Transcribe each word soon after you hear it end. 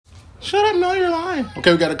Shut up, no, you're lying.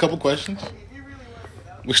 Okay, we got a couple questions.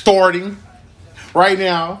 We're starting right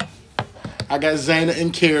now. I got Zayna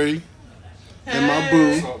and Carrie and my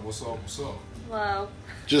boo. What's up? Hello.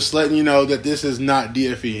 Just letting you know that this is not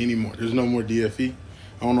DFE anymore. There's no more DFE.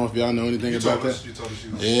 I don't know if y'all know anything about that. You told us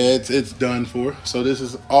you was... Yeah, it's done for. So this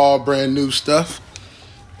is all brand new stuff.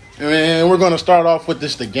 And we're going to start off with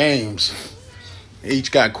the games.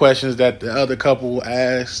 Each got questions that the other couple will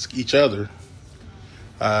ask each other.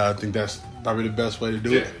 I think that's probably the best way to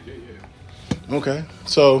do it. Yeah. Okay,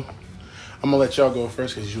 so I'm going to let y'all go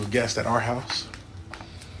first because you're a guest at our house.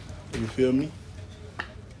 You feel me?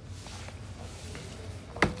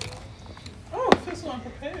 Oh, I feel so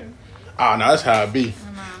unprepared. Oh, no, that's how it be.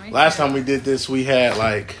 Last time we did this, we had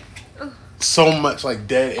like so much like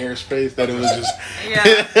dead airspace that it was just...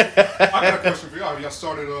 Yeah. I got a question for y'all. Y'all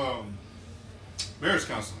started marriage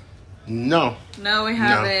counseling? No. No, we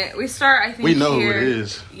haven't. We start, I think, We know here. who it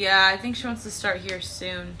is. Yeah, I think she wants to start here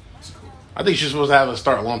soon. That's cool. I think she's supposed to have a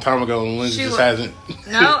start a long time ago and Lindsay She just wa- hasn't.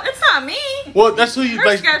 No, it's not me. Well, that's who you... Her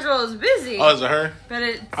like, schedule is busy. oh, is it her? But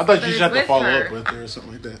I thought you just had to follow up with her or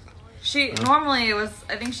something like that. She normally it was.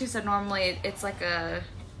 I think she said normally it's like a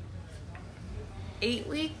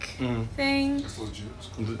 8-week thing. That's legit. It's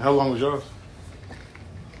cool. How long was yours?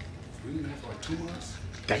 We didn't have for like 2 months.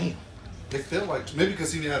 Damn. It felt like maybe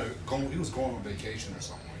because he was going on vacation or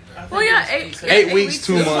something like that. Well, yeah, 8 weeks,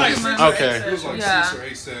 2 is months. like Okay. It was like Yeah. 6 or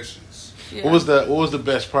 8 sessions. Yeah. What was the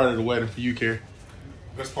best part of the wedding for you, Carrie?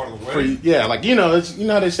 Best part of the For wedding. you, yeah, like it's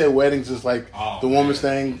how they say weddings is like Oh, the woman's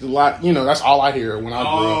thing. A lot, that's all I hear when I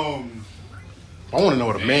grew up. I want to know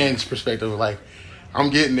what a man's perspective is like. I'm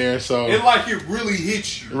getting there, so It like it really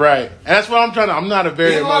hits you. right, and that's what I'm trying to. I'm not a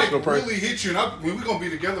very It like emotional person, really hits you. And we're gonna be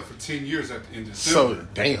together for 10 years in December. so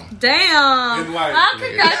damn. Damn. And like- Oh,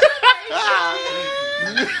 congratulations.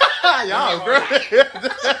 Y'all, bro.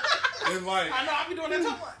 And like, I know I'll be doing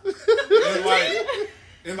that too much.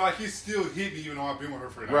 and like he's still hitting me even though I've been with her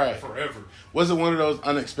for Right. forever. Was it one of those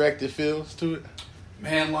unexpected feels to it?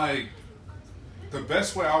 Man, like the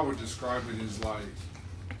best way I would describe it is like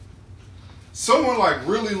someone like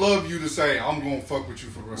really love you to say, I'm gonna fuck with you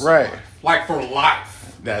for the rest Right. of life. Like for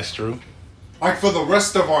life. That's true. Like for the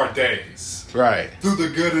rest of our days. Right. Through the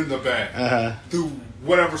good and the bad. Uh-huh. Through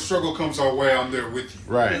whatever struggle comes our way, I'm there with you.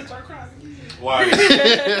 Right. Start crying. Like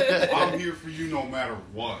I'm here for you no matter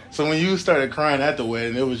what. So when you started crying at the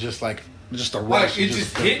wedding, it was just like a rush. Like it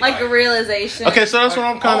just hit Like a realization. Okay, so that's what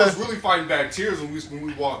I'm kind I was of really fighting back tears when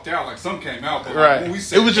we walked out. Like some came out, but like, right. when we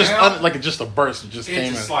sat It was just down, like just a burst. It just it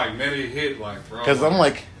came just out. like man, it hit like bro. Because I'm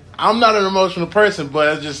like, I'm not an emotional person,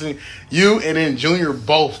 but it's just you and then Junior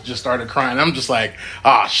both just started crying. I'm just like,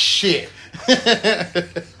 ah, shit.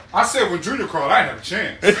 I said when Junior cried, I didn't have a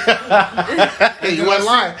chance. Hey, you wasn't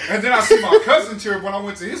lying. And then I see my cousin tear when I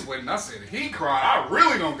went to his wedding. I said he cried. I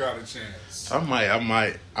really don't got a chance. I might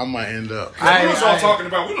end up. We was all talking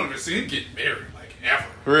about we don't even see him getting married like ever.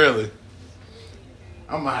 Really.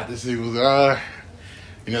 I might have to see what's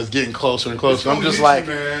it's getting closer and closer. It's I'm gonna just hit like,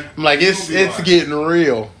 you, man. I'm like, It's it's gonna be it's like- getting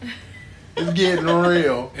real. It's getting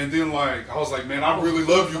real. And then like I was like, man, I really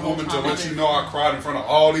love you, woman, to let you know I cried in front of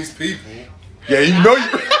all these people. Yeah, you know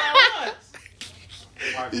you.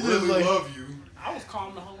 I He's really just like- love you. I was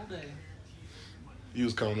calm the whole day. You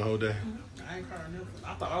was calm the whole day. I ain't crying nothing.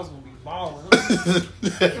 I thought I was gonna be balling.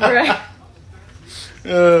 Right.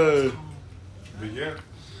 But yeah,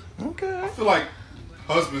 Okay. I feel like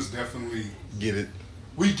husbands definitely Get it.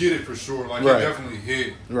 we get it for sure. Like Right. it definitely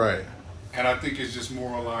hit. Right. And I think it's just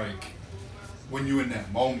more like when you're in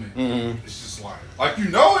that moment, Mhm. it's just like you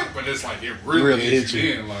know it, but it's like it really hits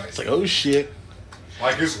you in. It's like, oh shit.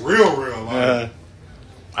 Like it's real. Like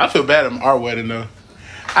I feel bad at our wedding though.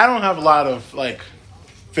 I don't have a lot of like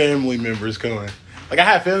family members coming. Like I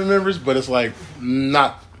have family members, but it's like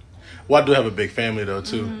not. Well, I do have a big family though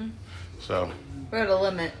too. Mm-hmm. So We're at a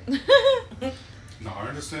limit. no, I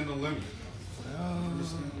understand the limit.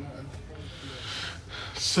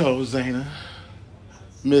 So Zayna,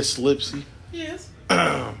 Miss Lipsy. Yes.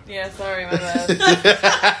 Yeah, sorry, my bad.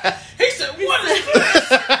 He said, "What is this?" He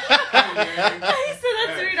said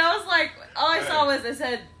that to me, and I was like, all I saw was it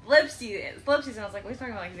said Lipsy, and I was like, what are you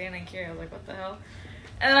talking about, like Xana and Kira? I was like, what the hell?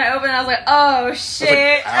 And then I opened, and I was like, oh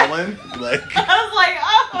shit! Alan, like I was like,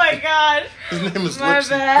 oh my god, his name is my Lipsy.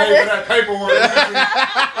 Pay for bad. that paperwork.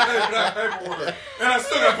 Pay for that paperwork. And I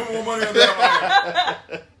still got to put more money on that.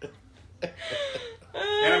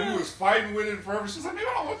 And we was fighting with it forever. She's like, man,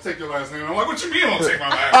 I don't want to take your last name. I'm like, what you mean I don't take my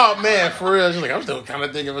last name? Oh man, for real. She's like, I'm still kind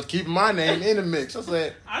of thinking of keeping my name in the mix. I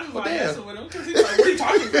said, I just well, like damn. messing with him because he's like, "What are you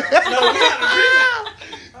talking about?" No, we had an agreement.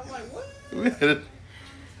 I'm like, "What?"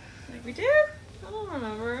 Like we did? Oh, don't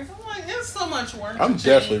remember. I'm like, it's so much work. I'm to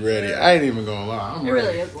definitely change ready. it. I ain't even gonna lie. I'm It ready.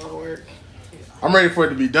 really is a lot of work. I'm ready for it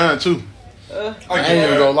to be done too. I I get ain't even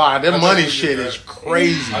that. gonna lie. That I money definitely shit get is that.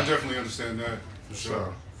 crazy. I definitely understand that for sure.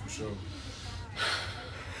 So. For sure.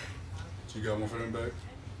 So you got one for them back?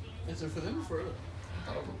 Is it for them or for us?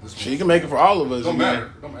 This She can make it for all of us. Don't man.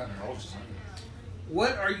 matter. Don't matter. I was just saying.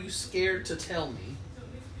 What are you scared to tell me?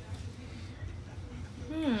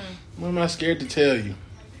 What am I scared to tell you?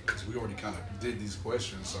 Because we already kind of did these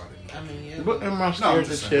questions, so I didn't know. I mean, yeah. What am I I'm scared to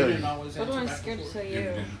just tell saying. we you? didn't always What am answer I back scared and to forth. tell you?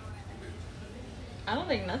 Yeah. I don't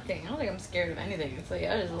think nothing. I don't think I'm scared of anything. It's like,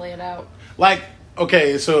 I just lay it out. Like,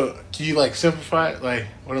 okay, so can you like simplify it? Like,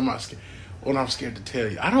 what am I scared? What I'm scared to tell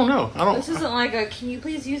you? I don't know. I don't. This isn't like a, can you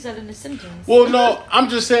please use that in a sentence? Well, no, I'm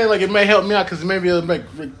just saying like it may help me out because maybe it'll make.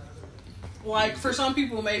 Like, for some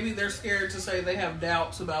people, maybe they're scared to say they have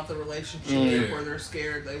doubts about the relationship, Mm. or they're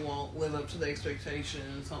scared they won't live up to the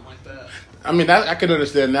expectations, something like that. I mean, I can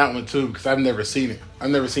understand that one too because I've never seen it. I've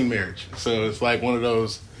never seen marriage, so it's like one of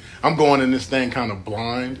those. I'm going in this thing kind of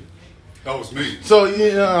blind. That was me. So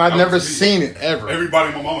you know, I've That never was me. seen it ever. Everybody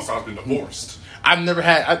in my mama's house been divorced. I've never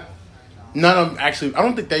had. None of them actually. I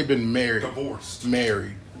don't think they've been married. Divorced.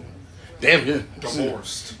 Married. Damn yeah.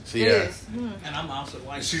 Divorced. So It yeah. is. And I'm also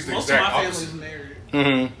like, She's the most of exact my opposite. family's married.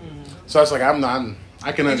 Mm-hmm. So it's like I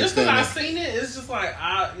can And just understand because I've that. seen it, it's just like,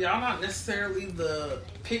 y'all not necessarily the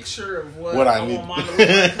picture of what, What I I need. want mine to look like.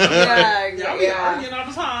 Yeah, Y'all be yeah. arguing all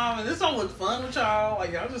the time, and this don't look fun with y'all.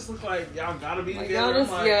 Like, y'all just look like y'all gotta be Like, together. y'all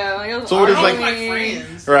just, like, yeah. Y'all So what is y'all like- look like arguing.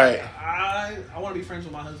 friends. Right. I want to be friends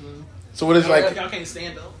with my husband. So what is Y'all, like? y'all can't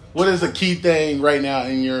stand up. What is the key thing right now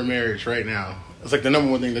in your marriage right now? It's like the number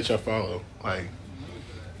one thing that y'all follow. Like,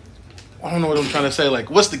 I don't know what I'm trying to say. Like,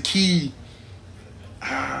 what's the key?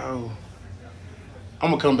 Oh, I'm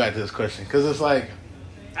gonna come back to this question because it's like,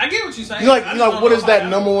 I get what you're saying. you know, like, I you just know, don't what know is if that I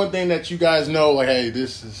number have- one thing that you guys know? Like, hey,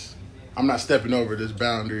 this is, I'm not stepping over this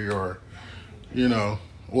boundary or, you know,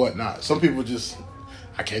 whatnot. Some people just,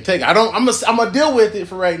 I can't take it. I'm gonna deal with it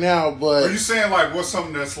for right now, but Are you saying like what's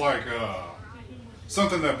something that's like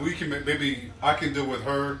something that we can maybe I can deal with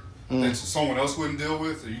her that someone else wouldn't deal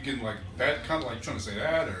with? Are you getting like that kind of like trying to say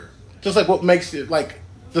that or just like what makes it like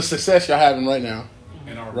the success y'all having right now,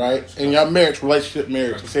 in our right? marriage? In your marriage, relationship,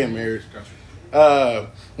 marriage, Gotcha. I'm saying marriage.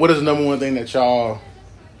 Gotcha. What is the number one thing that y'all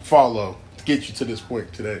follow to get you to this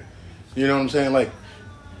point today? You know what I'm saying? Like,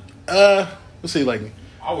 let's see, like,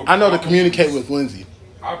 I know to communicate with Lindsay.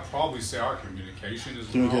 I'd probably say our communication is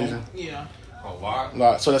Communication. Yeah. a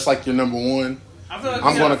lot. So that's like your number one. I feel like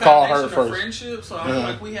I'm we gonna have a call her foundation of first. friendship, so I feel Uh-huh.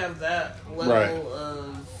 like we have that level Right.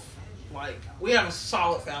 of like we have a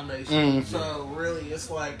solid foundation. Mhm. So really,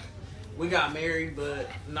 it's like we got married, but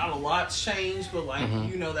not a lot's changed. But like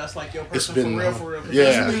you know, that's like your person been, for real. 'cause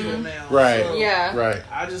yeah. that's legal now. Right. So Yeah. Right.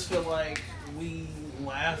 I just feel like we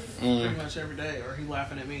laugh pretty much every day, or he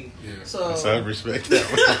laughing at me. Yeah. So, So I respect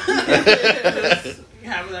that. just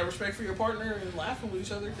having that respect for your partner and laughing with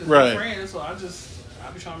each other because Right. we're friends. So I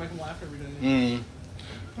be trying to make them laugh every day.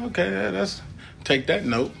 Okay, that's take that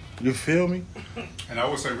note. You feel me? And I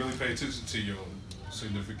would say really pay attention to your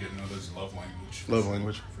significant other's love language. Love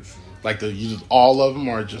language. For sure. Like the you just all of them,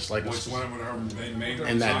 or just like Which one would her main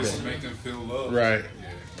In that response day. make them feel loved? Right. Yeah.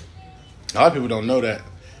 A lot of people don't know that.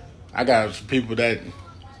 I got some people that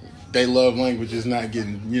they love language is not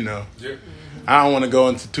getting. You know, Yeah. I don't want to go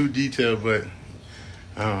into too detail, but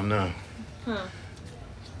I don't know.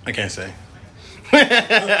 I can't say.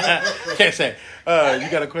 Can't say. You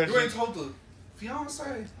got a question? You ain't told the fiance.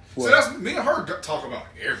 What? So that's me and her talk about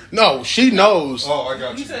everything. No, she knows. Oh, I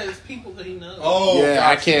got He you. says people that he knows. Oh, Yeah,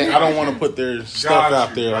 got I can't. you. I don't want to put their stuff Got out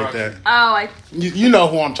you, there like got that. you. Oh, You know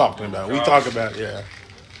who I'm talking about. We Got talk you. about, yeah.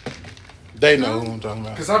 They know who I'm talking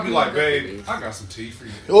about. Because I'd be like, babe, I got some tea for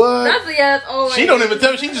you. What? that's always. She don't even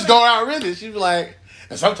tell me. She just go out with it. She be like,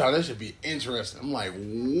 and sometimes that should be interesting. I'm like,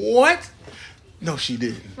 what? No, she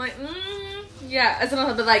didn't. Like, yeah. It's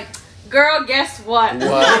another, but like, girl, guess what?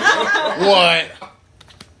 What? What?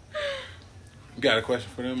 You got a question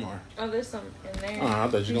for them or? Oh, there's some in there. Oh, I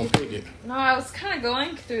thought you were gonna pick it. No, I was kind of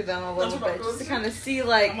going through them a little That's what I bit was just to saying. kind of see,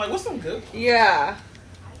 like, I'm like, what's some good? yeah.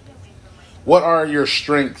 What are your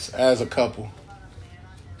strengths as a couple?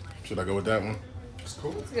 Should I go with that one? It's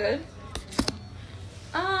cool. It's good.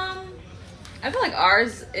 I feel like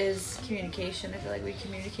ours is communication. I feel like we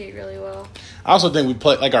communicate really well. I also think we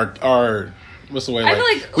play like our what's the way? I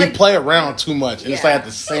Like, feel we like- play around too much, and it's like Yeah. at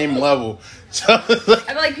the same level. So it's like,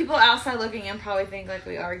 I feel like people outside looking in probably think like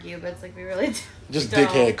we argue, but it's like we really just don't.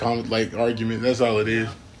 dickhead like argument. That's all it is.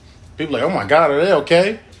 People like, oh my god, are they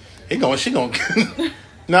okay? She going.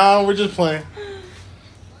 No, we're just playing.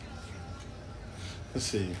 Let's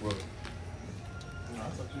see. What?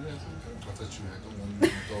 you had something. I thought you had the one you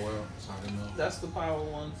want to throw out, so I didn't know. That's the power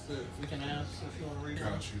ones that we can ask if you want to read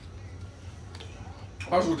them. Got you.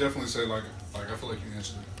 I would definitely say like I feel like you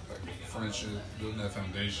answered like friendship, building that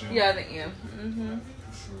foundation. Yeah, I think you. Mm-hmm.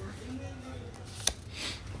 For sure.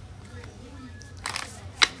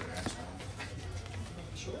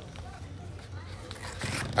 Sure.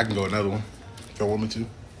 I can go another one. If you want me to.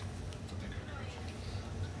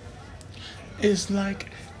 It's like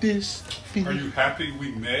this. Are you happy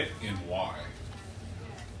we met and why?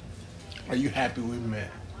 Are you happy we met?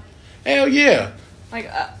 Hell yeah. Like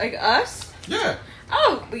us? Yeah.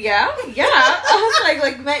 Oh yeah. I was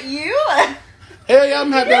like met you. Hell yeah,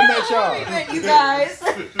 I'm happy I met We y'all. met you guys.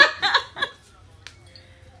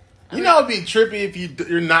 You know it'd be trippy if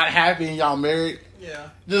you're not happy and y'all married. Yeah.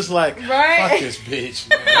 Just like, Right. fuck this bitch.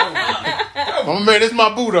 I'm married, this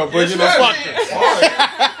my boo though, but you know, fuck her.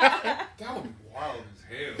 That would be wild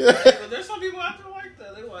as hell. But there's some people out there like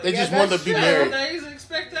that. They just that's want to be true. married. Days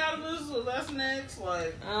expect out of us, so that's next.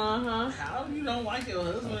 Like, how you don't like your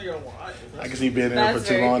husband or your wife? I can see being there That's for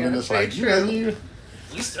too very long good. and it's That's like, very you know,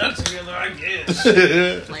 We stuck together, I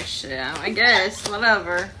guess. Like shit. I guess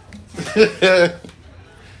whatever.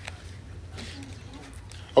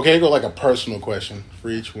 Okay, go like a personal question for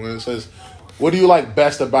each one. It says, what do you like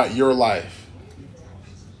best about your life?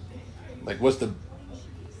 Like, what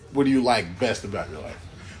do you like best about your life?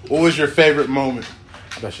 What was your favorite moment?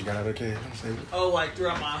 I bet she got out okay. Oh, like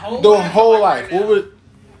throughout my whole The life? whole Like life. right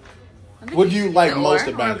now? What do you like most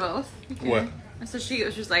Or about it? both. What? So she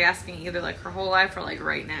was just like asking either like her whole life or like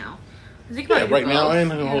right now. I think Yeah, about right now both.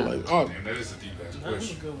 and her whole Yeah. life. Oh, Damn, that is a deep ass That was a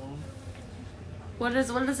question. good one. What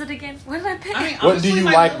is it again? What did I pick? I mean, what do honestly, you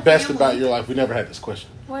my like whole best family- about your life? We never had this question.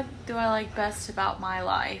 What do I like best about my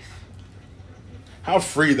life? How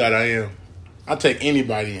free that I am. I'll take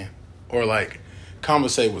anybody in or like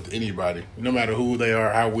conversate with anybody, no matter who they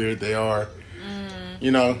are, how weird they are.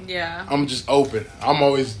 You know, Yeah. I'm just open. I'm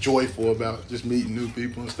always joyful about just meeting new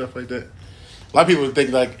people and stuff like that. A lot of people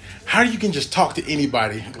think like, how you can just talk to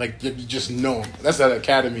anybody, like you just know them. That's at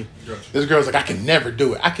Academy. Gotcha. This girl's like, I can never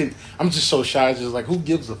do it. I'm just so shy. It's just like, who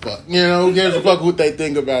gives a fuck? You know, who gives a fuck what they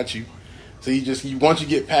think about you? So once you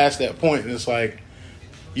get past that point, and it's like,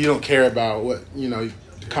 you don't care about what, you know,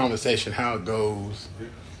 the conversation, how it goes,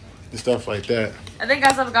 and stuff like that. I think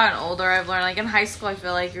as I've gotten older, I've learned, like, in high school, I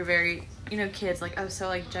feel like you're very, you know, kids, like, so,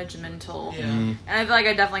 like, judgmental. Yeah. Mm-hmm. And I feel like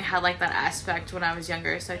I definitely had, like, that aspect when I was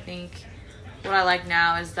younger. So I think what I like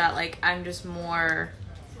now is that, like, I'm just more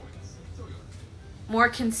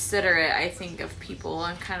considerate, I think, of people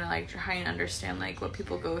and kind of, like, trying to understand, like, what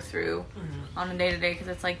people go through on a day-to-day. Because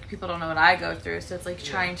it's, like, people don't know what I go through. So it's, like,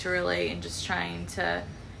 trying to relate and just trying to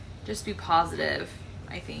just be positive,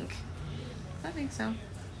 I think. I think so.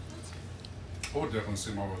 I would definitely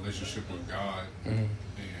say my relationship with God. And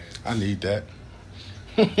I need that.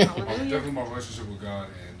 definitely my relationship with God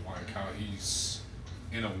and like how He's,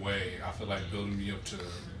 in a way, I feel like building me up to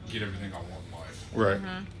get everything I want in life. Right.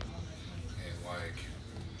 And like,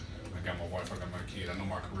 I got my wife, I got my kid. I know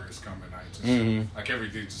my career is coming. Like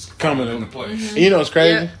everything's just Coming into in. place. You know, it's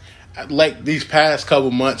crazy. Like these past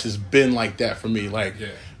couple months has been like that for me. Like Yeah.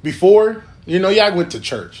 before, you know, I went to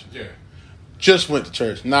church. Yeah. Just went to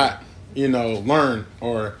church, not, you know, learn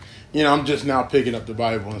or, you know, I'm just now picking up the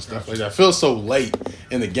Bible and stuff like that. I feel so late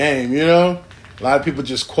in the game, you know? A lot of people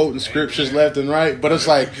just quoting scriptures left and right, but it's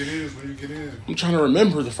like, When you get in is when you get in. I'm trying to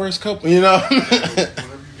remember the first couple, you know? Whenever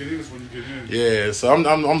you get in is when you get in. Yeah, so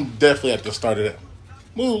I'm definitely at the start of that.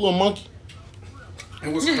 Move, little monkey.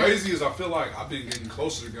 And what's crazy is I feel like I've been getting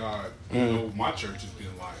closer to God. You know, my church has been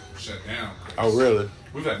like shut down. Oh, really?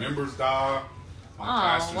 We've had members die. My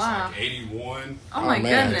pastor's wow. like 81. Oh my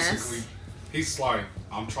man. goodness. Basically, he's like,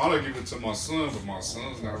 I'm trying to give it to my son, but my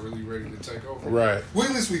son's not really ready to take over. Right. Well,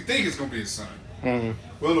 at least we think it's gonna be his son. Mm-hmm.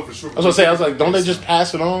 We don't know for sure. I was gonna say, I was like, don't they just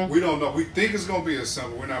pass it on? We don't know. We think it's gonna be his son,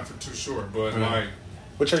 but we're not for too sure. But like,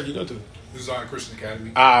 What church you go to? Zion Christian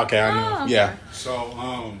Academy. Ah, okay, I know. Oh, okay. Yeah.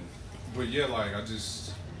 So, but yeah, like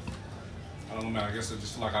I don't know, man. I guess I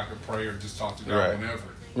just feel like I could pray or just talk to God Right. whenever.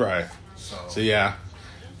 Right. So yeah,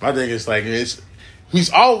 my thing is like he's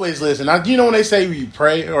always listening. Now, you know when they say you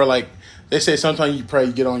pray or like they say sometimes you pray,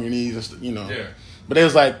 you get on your knees, you know. Yeah. But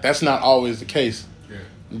it's like that's not always the case. Yeah.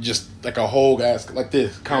 Just like a whole ass like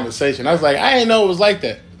this conversation. I was like, I ain't know it was like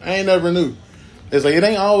that. I ain't never knew. It's like it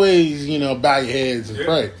ain't always bow your heads and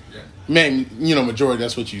pray. Yeah. Man, majority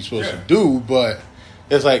that's what you're supposed Yeah. to do, but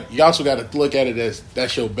it's like you also got to look at it as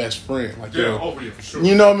that's your best friend. Like Yeah. Over here for sure.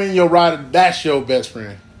 you know what I mean? Your rider, that's your best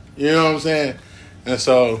friend. You know what I'm saying? And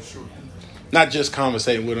so, For sure. not just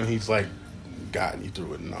conversating with him, he's like guiding you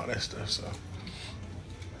through it and all that stuff. So,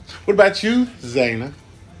 what about you, Zayna?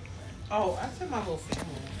 Oh, I said my whole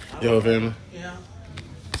family. Your family? Yeah.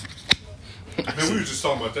 Man, we were just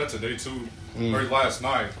talking about that today too, or last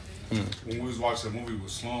night. When we was watching the movie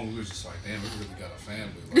with Sloan, we was just like, damn, we really got a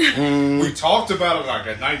family. Like, we talked about it like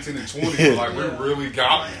at 19 and 20, but like we really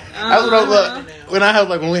got one. That's what I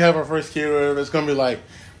look. When we have our first kid or whatever, it's gonna be like,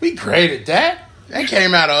 we created that. That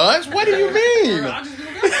came out of us. What do you mean? I just be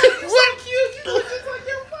like, you're so cute. You look just like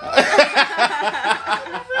your father.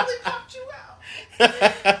 I really popped you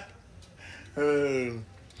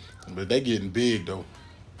out. But they getting big though.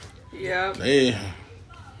 Yeah. They.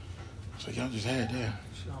 So y'all just had that.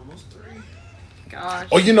 She's almost 3. Gosh.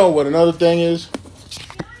 Oh, you know what another thing is?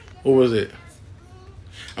 What was it?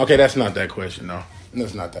 Okay, that's not that question, though.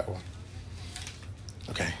 That's not that one.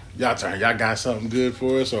 Okay, y'all turn. Y'all got something good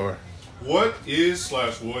for us, or? What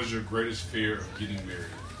is/was your greatest fear of getting married?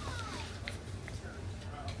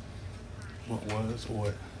 What was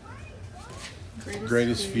what?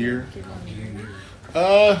 Greatest fear? Getting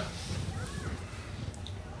married.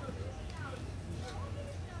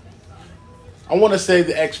 I want to say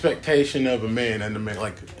the expectation of a man and the man,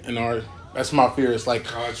 like in our. That's my fear. It's like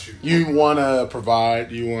Got you. you want to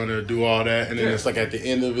provide, you want to do all that, and then Yeah. it's like at the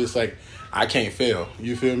end of it, it's like I can't fail.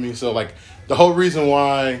 You feel me? So like the whole reason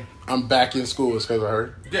why I'm back in school is because of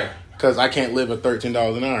her. Yeah. Because I can't live at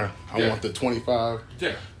 $13 an hour. I Yeah. want the 25,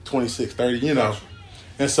 Yeah. 26, 30, you know. Gotcha.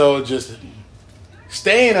 And so just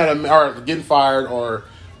staying at or getting fired or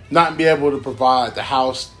not be able to provide the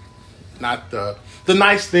house, not the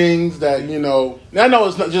nice things that, you know. I know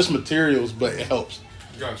it's not just materials, but it helps.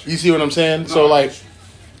 Got you. You see what I'm saying? No, So I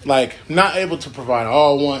like get not able to provide.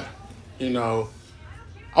 Oh, I want, you know,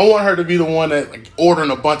 I want her to be the one that like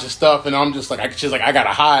ordering a bunch of stuff, and I'm just like, she's like, I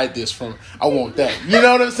gotta hide this from. I want that. You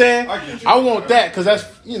know what I'm saying? I get you. I want that because that's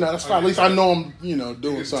that's fine. At get least that. I know I'm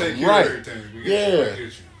doing you. Take something care right. of everything. We get you. I Yeah. get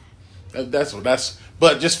you. That's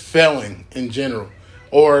but just failing in general.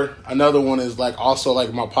 Or another one is like also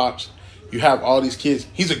like my pops. You have all these kids.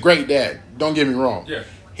 He's a great dad. Don't get me wrong. Yeah.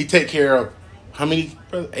 He take care of how many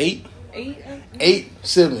brothers? 8? 8. 8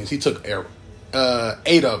 siblings. He took 8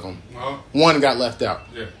 of them. Uh-huh. One got left out.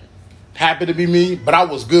 Yeah. Happy to be me, but I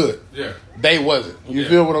was good. Yeah. They wasn't. You Yeah,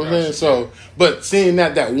 feel what I'm gotcha. saying? So, but seeing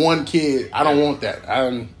that one kid, I don't want that.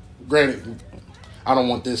 Granted, I don't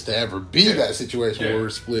want this to ever be Yeah. that situation Yeah. where we're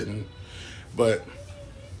splitting. But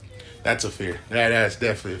that's a fear. That's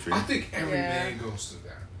definitely a fear. I think every Yeah. man goes through that.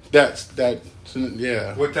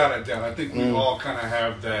 Yeah. Without a doubt. I think we all kind of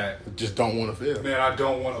have that. Just don't want to fail. Man, I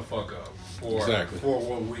don't want to fuck up Exactly. for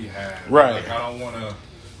what we have. Right. Like, I don't want to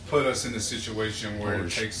put us in a situation where Oh,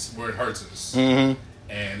 where it hurts us. Mm-hmm.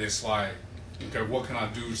 And it's like, okay, what can I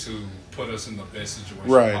do to put us in the best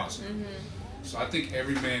situation Right. possible? So I think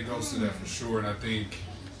every man goes through that for sure. And I think,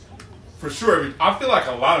 for sure, I feel like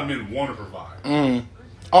a lot of men want to provide. Mm-hmm.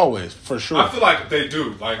 Always, for sure. I feel like they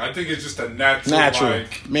do. Like, I think it's just a natural.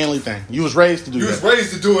 Like, manly thing. You was raised to do you that. was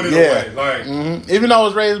raised to do it in a way. Like, Mhm. Even though I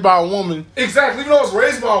was raised by a woman, exactly. Even though I was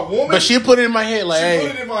raised by a woman, but she put it in my head like, she hey,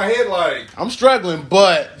 put it in my head like, I'm struggling,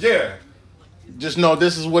 but yeah. just know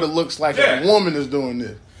this is what it looks like if Yeah. a woman is doing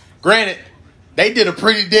this. Granted, they did a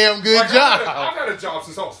pretty damn good Like, job. I've had a job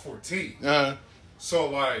since I was 14. So,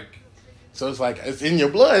 like, So it's like it's in your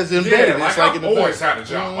blood. It's yeah, embedded. like it's like I've in the always blood. had a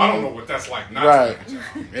job. I don't know what that's like not Right. to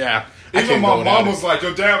have a job. Yeah. I Even can't my go without mom it. was like,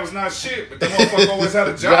 your dad was not shit, but the motherfucker always had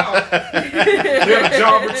a job. He had a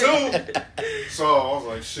job or two. So I was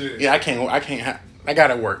like, shit. Yeah, I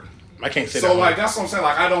gotta work. I can't sit So, at like, home. that's what I'm saying.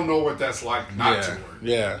 Like, I don't know what that's like not to work.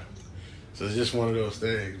 Yeah. So it's just one of those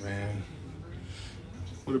things, man.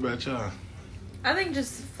 What about y'all? I think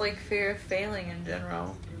just like fear of failing in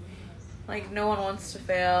general. Like no one wants to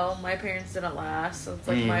fail. My parents didn't last, so it's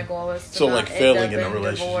like my goal is to So, not like, end failing up in a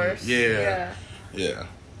relationship. divorce. Yeah. Yeah.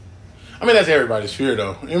 I mean, that's everybody's fear,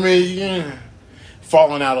 though. I mean, yeah.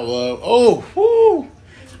 Falling out of love. Oh, whoo.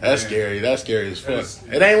 That's Man. scary. That's scary as fuck. That's-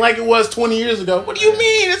 It ain't like it was 20 years ago. What do you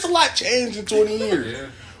mean? It's a lot changed in 20 years. Yeah.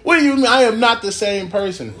 What do you mean? I am not the same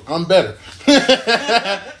person. I'm better.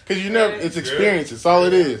 Because you know, it's experience. It's all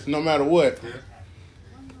it is, no matter what. Yeah.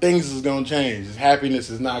 Things is going to change. Happiness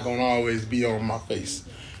is not going to always be on my face.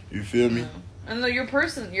 You feel me? And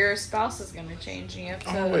your spouse is gonna change, and you have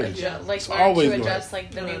to Always. adjust, like It's learn always to gonna adjust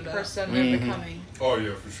like the new happen. person they're becoming. Oh,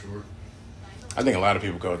 yeah, for sure. I think a lot of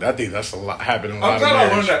people go. I think that's a lot happening. A I'm lot glad of I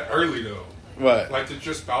marriage. learned that early, though. What? Like, that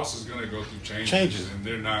your spouse is going to go through Changes. and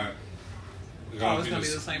they're not. Always gonna be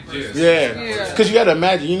the same person. Yeah, Yeah. because you got to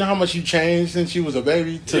imagine. You know how much you changed since you was a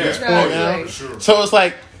baby to Yeah. this point Right, now. right. For sure. So it's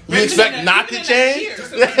like you Even expect in not that- to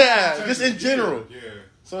even in that change. year. Yeah, just in general. Yeah.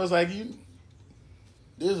 So it's like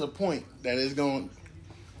there's a point that is going.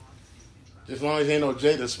 As long as ain't no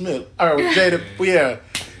Jada Smith or Jada, yeah.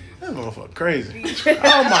 That motherfucker crazy.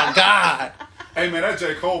 Oh my god. Hey man, that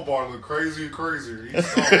J. Cole bar looked crazier and crazier.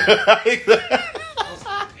 He's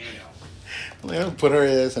Man, put her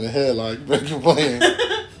ass in the headlock. But you're playing.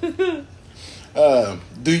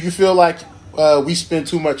 Do you feel like we spend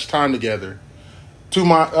too much time together, too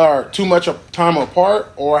much time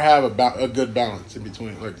apart, or have a good balance in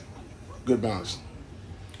between? Like good balance.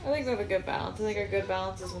 I think we have a good balance. I think our good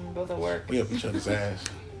balance is when we're both at work. We have each other's ass.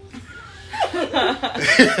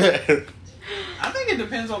 I think it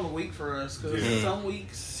depends on the week for us, because some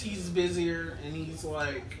weeks he's busier and he's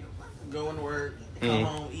like going to work, come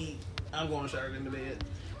home, eat. I'm going straight into bed.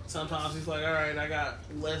 Sometimes he's like, all right, I got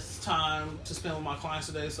less time to spend with my clients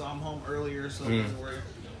today, so I'm home earlier. So then we're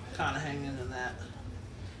kind of hanging in that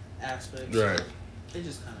aspect. Right. So it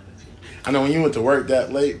just kind of depends. I know when you went to work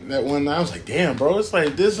that late that one night, I was like, damn, bro, it's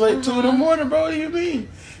like this late 2 a.m, bro. What do you mean?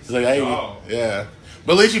 He's like, hey, yeah.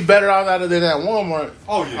 But at least you better off out of than at Walmart.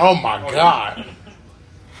 Oh, yeah. Oh, my God. Yeah.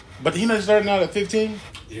 But he not starting out at 15?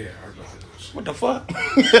 Yeah, I heard about that. What the fuck?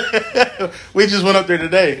 We just went up there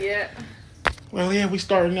today. Yeah. Well, yeah, we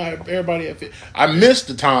starting out everybody at 15. I missed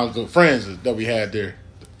the times of friends that we had there.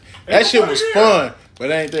 That shit was fun, but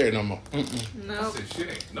it ain't there no more. No. I said, shit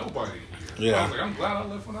ain't nobody Yeah. here. I was like, I'm glad I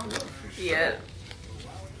left when I left. Yeah.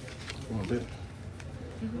 Come on, bitch.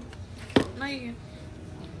 No, you can.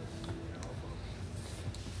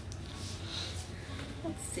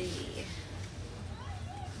 Let's see.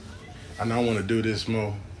 I know I want to do this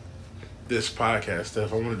more. This podcast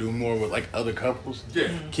stuff. I want to do more with like other couples. Yeah.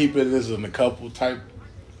 Keep it as a couple type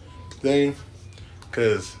thing.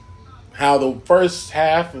 Because how the first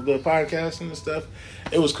half of the podcast and stuff,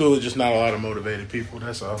 it was cool. Just not a lot of motivated people.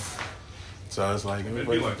 That's all. So it's like It'd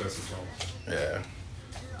be like that sometimes. Yeah.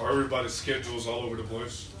 Or everybody's schedules all over the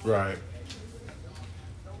place. Right.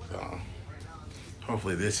 So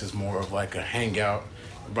hopefully this is more of like a hangout.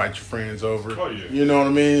 Invite your friends over. Oh, yeah. You know what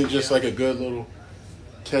I mean? Just like a good little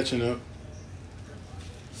catching up.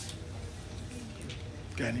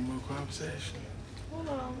 Got any more conversation? Hold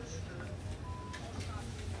on.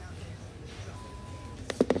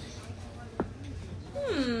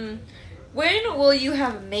 When will you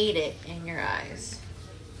have made it in your eyes?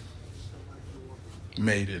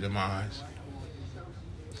 Made it in my eyes.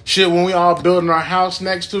 Shit, when we all building our house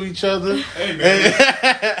next to each other. Hey,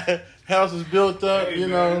 man. House is built up, Hey, you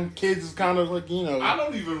know, man. kids is kind of like, you know. I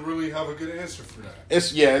don't even really have a good answer for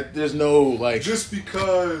that. There's no like. Just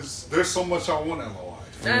because there's so much I want in my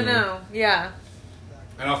life. I know, yeah.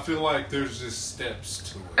 And I feel like there's just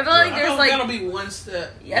steps to it. I feel like I there's feel like that'll be one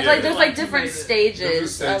step. I feel like there's like Like, different you made it. stages Different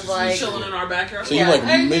stages. of like Chilling in our backyard. So you like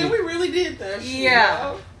hey made- man, we really did that. Shit,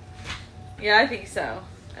 Yeah. yo. yeah, I think so.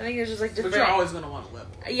 I think there's just like But different. you're always gonna want a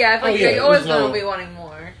level. Yeah, I feel like yeah, you're always there's no- gonna be wanting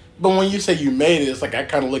more. But when you say you made it, it's like I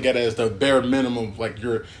kind of look at it as the bare minimum, like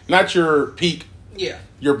your not your peak, Yeah.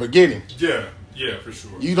 your beginning. Yeah, for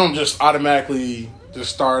sure. You don't just automatically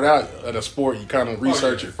just start out at a sport. You kind of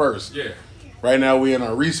research yeah. it first. Yeah, Right now we're in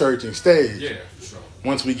our researching stage. yeah, for sure.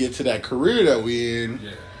 Once we get to that career that we in,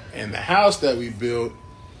 Yeah. and the house that we built,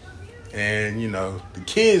 and you know the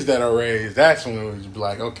kids that are raised, that's when we be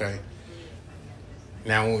like, okay.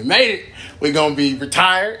 Now when we made it, we're gonna be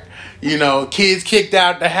retired. You know, kids kicked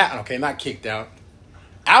out the house. Okay, not kicked out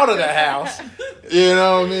of the house. You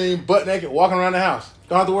know what I mean? Butt naked, walking around the house.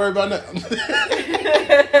 Don't have to worry about nothing.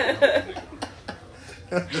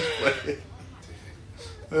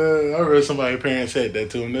 I heard somebody's parents said that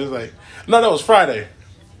to him. They was like, no, that was Friday.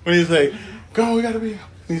 When he's like, go on, we gotta be.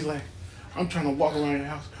 He's like, I'm trying to walk around the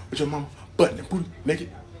house with your mama, butt and booty naked.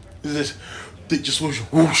 Is this? They just whoosh,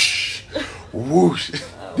 whoosh, whoosh.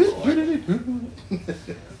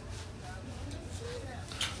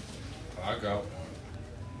 I got one.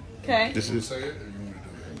 Okay. This You is say it, or you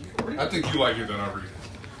want to do it? I think you like it that I read it.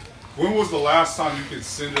 When was the last time you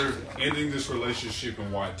considered ending this relationship,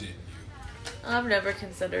 and why didn't you? I've never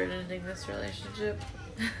considered ending this relationship.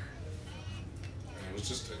 It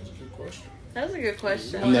was a good question. That was a good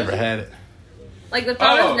question. I've never had it. Like the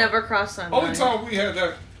thought Oh. has never crossed my Only mind. time we had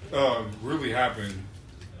that really happen,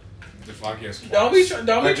 if I guess twice. Don't be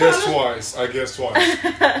I guess trying to.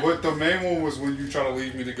 twice. But the main one was when you try to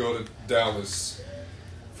leave me to go to Dallas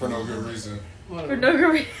for no good reason. For no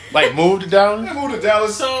good reason. Like moved to Dallas? I moved to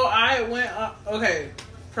Dallas. So I went. Okay,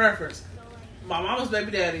 preference. My mama's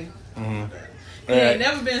baby daddy. He Right. ain't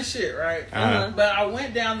never been shit, right? Uh-huh. But I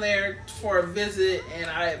went down there for a visit, and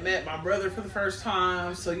I had met my brother for the first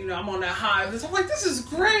time. So you know, I'm on that high. I'm like, this is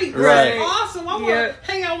great, Right. this is awesome. I want Yeah. to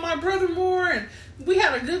hang out with my brother more, and we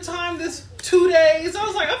had a good time this 2 days. I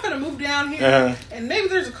was like, I'm gonna move down here, Uh-huh. and maybe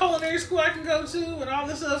there's a culinary school I can go to, and all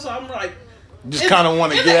this stuff. So I'm like, Just kind of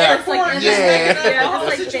want to in the get out. airport, Like, and yeah. just making up Yeah, the whole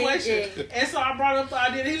just like situation. thinking. And so I brought up the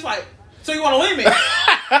idea, and he was like, "So you want to leave me? You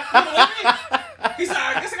want to leave me?" He said,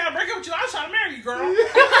 "I guess I gotta break up with you. I was trying to marry you, girl." Dang,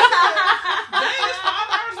 it's 5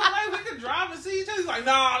 hours away. We could drive and see each other. He's like,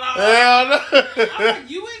 "No, no." Hell no. I'm like,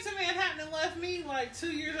 "You went to Manhattan and left me like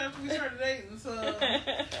 2 years after we started dating." So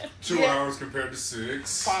 2 Yeah. hours compared to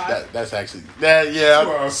 6. 5. That's actually 2 yeah.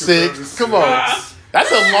 hours compared 6. to Come 6. on. That's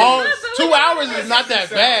a long. 2 hours is not that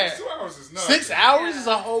 6 bad. hours. 2 hours is not. 6 hours is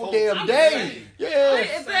a whole damn I'm day. saying.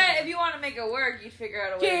 Yeah. But if you want to make it work, you'd figure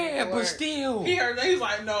out a way to make Yeah, it but work. still. He heard that. He's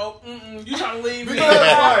like, "No, you trying to leave me? Because like,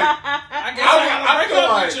 I guess I gotta break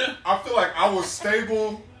up with you." I feel like I was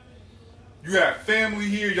stable. You had family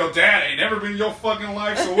here. Your dad ain't never been in your fucking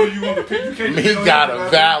life. So what do you want to pick? You can't. He depend on got him for a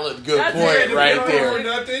nothing. valid good That's point it. right For there.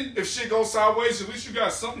 nothing. If shit goes sideways, at least you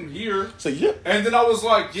got something here. So yeah. And then I was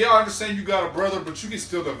like, yeah, I understand you got a brother, but you can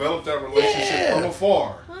still develop that relationship Yeah. from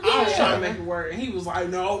afar. I was trying to make it work, and he was like,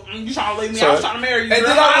 "No, you trying to leave me? So- I was trying to marry you." And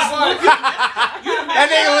girl. then I was like, "You done That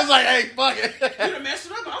messed it nigga up. was like, hey, fuck You it. done messed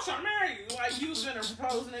it up. I was trying to marry you. Like you was gonna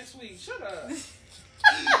propose next week. Shut up."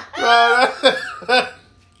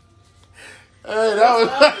 Hey,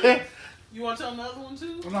 that was. You want to tell another one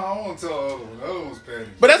too? no, I want to tell the other one. The other one was petty.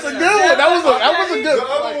 But that's a good one. That was a good The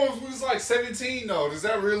other one. one was like 17 though. Does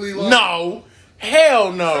that really like? No.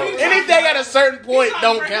 Hell no. So you Anything at a certain point He tried to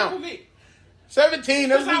don't break up count. with me. 17,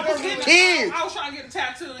 that's Because I was getting- kids. I was trying to get a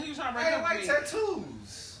tattoo, and he was trying to break I up like with me.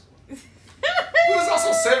 tattoos. He was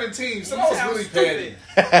also 17, so that was Sounds really stupid.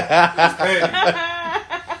 petty. Petty.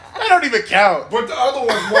 That don't even count. But the other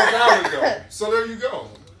one's more valid though. So there you go.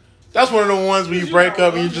 That's one of the ones where you break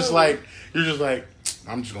up and you're you're just like,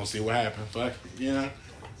 I'm just gonna see what happens. Fuck it, you know?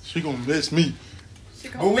 She gonna miss me.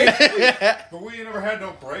 But we ain't never had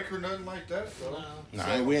no break or nothing like that though.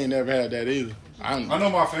 Nah, we ain't never had that either. I know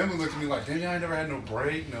my family looked at me like, damn, y'all ain't never had no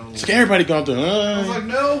break, no. Everybody going through. I was like,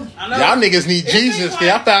 no. I know. Y'all niggas need It Jesus. seems like-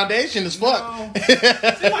 Y'all foundation is fuck. No. Seems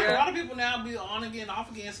like a lot of people now be on again, off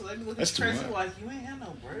again, so they be looking That's too crazy much. like, you ain't had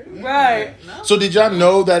no break. Right. No. So did y'all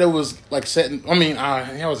know that it was like set in,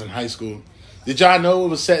 I was in high school. Did y'all know it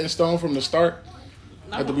was set in stone from the start?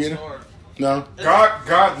 Not at the from beginning? start. No?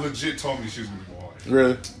 God legit told me she was gonna be my wife.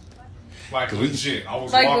 Really? Like legit. I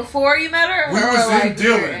was Like walking. before you met her? We or was like in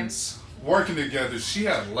we were Dillon's working together. She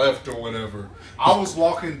had left or whatever. I was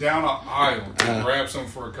walking down an aisle to grab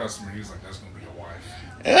something for a customer. He was like, "That's gonna be your wife."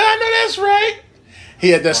 Yeah, I know that's right. He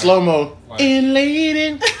had that slow mo. Like- In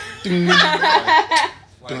lady.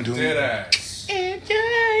 Like dead ass.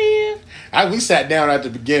 We sat down at the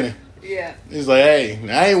beginning. Yeah. He's like, hey,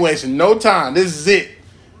 I ain't wasting no time. This is it.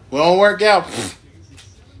 We don't work out.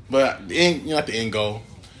 But the end, not the end goal.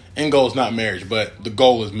 End goal is not marriage, but the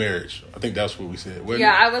goal is marriage. I think that's what we said. wasn't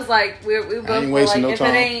Yeah, it? I was like, we both ain't were like, wasting no if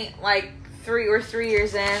time. it ain't like 3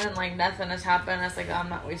 years in and like nothing has happened, I was like, I'm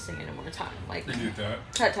not wasting any more time. Like, I get that.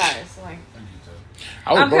 cut ties. Like, I get that.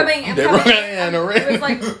 I was I'm broke. coming. They broke in the It was ring.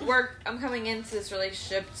 like work. I'm coming into this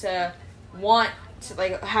relationship to want to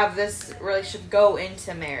like have this relationship go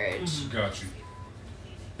into marriage. Got you.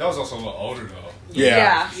 That was also a little older though.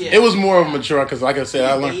 Yeah. Yeah. It was more of a mature because, like I said,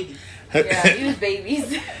 I learned. Baby. Yeah, use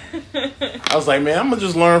babies. I was like, man, I'm gonna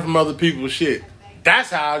just learn from other people's shit. That's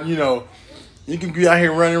how, you can be out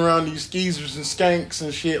here running around these skeezers and skanks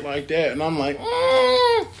and shit like that. And I'm like,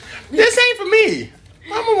 this ain't for me.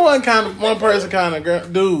 I'm a one person kind of girl,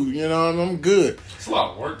 dude. I'm good. It's a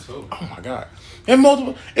lot of work too. Oh my god. And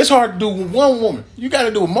multiple. It's hard to do with one woman. You got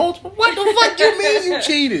to do with multiple. What the fuck you mean you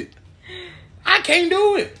cheated? I can't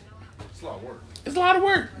do it. It's a lot of work. It's a lot of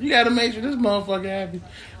work. You got to make sure this motherfucker happy.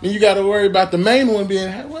 Then you got to worry about the main one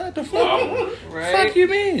being, what the fuck? Right. Fuck you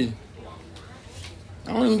mean?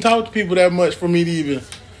 I don't even talk to people that much for me to even.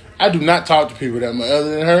 I do not talk to people that much.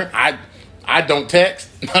 Other than her, I don't text.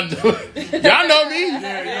 Y'all know me.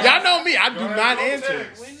 Y'all know me. I do not don't answer.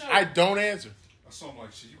 text. We know. I don't answer. So I'm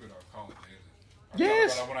like, shit, you better call it daily.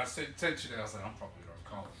 Yes. But when I said text you, I was like, I'm probably gonna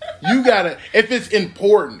call it. You gotta, if it's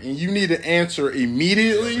important and you need to answer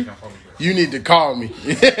immediately, you need to call me.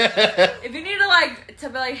 If you need to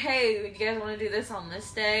be like, hey, you guys want to do this on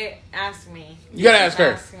this day? Ask me. You gotta ask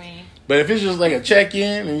her. Ask me. But if it's just like a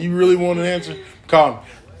check-in and you really want to answer, call me.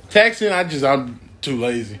 Texting, I'm too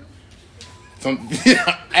lazy.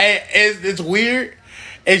 It's weird.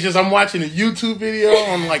 It's just I'm watching a YouTube video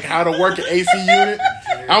on like how to work an AC unit.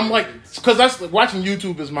 I'm like, because that's watching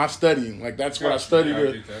YouTube is my studying. Like that's what I studied. Yeah,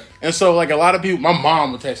 I get that. And so like a lot of people, my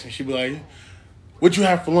mom would text me. She'd be like, "What'd you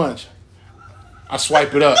have for lunch?" I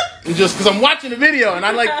swipe it up. And just because I'm watching the video and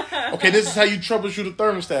I like, okay, this is how you troubleshoot a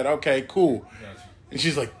thermostat. Okay, cool. And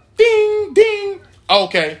she's like, ding, ding.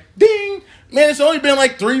 Okay, ding. Man, it's only been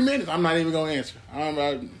like 3 minutes. I'm not even going to answer.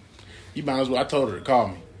 You might as well. I told her to call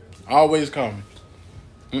me. Always call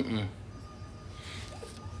me.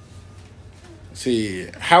 See,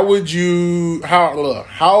 how would your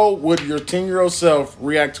 10-year-old self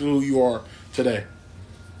react to who you are today?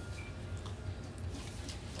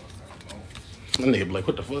 That nigga be like,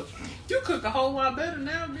 what the fuck? You cook a whole lot better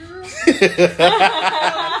now, girl.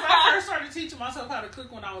 I first started teaching myself how to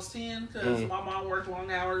cook when I was 10 because my mom worked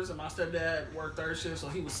long hours and my stepdad worked third shift, so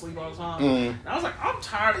he would sleep all the time. And I was like, I'm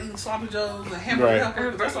tired of eating sloppy joes and hamburger helper.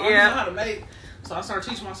 That's all I know how to make. So I started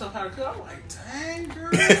teaching myself how to cook. I'm like, dang, girl.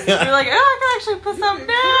 You're like, oh, I can actually put something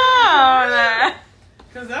down.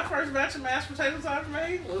 Because that first batch of mashed potatoes I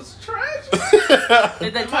made was tragic.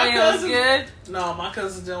 Did they tell you it was good? No, my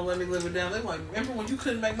cousins didn't let me live it down. They were like, remember when you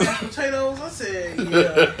couldn't make mashed potatoes? I said,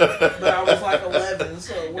 yeah. But I was like 11.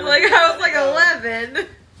 So You're like, I was like 11.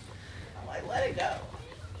 I'm like, let it go.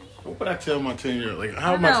 What would I tell my 10-year-old? Like,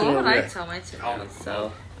 I don't know. What would I tell my 10-year-old?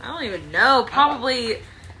 So, I don't even know. I probably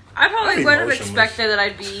would have expected that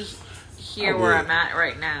I'd be here where I'm at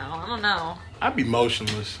right now. I don't know. I'd be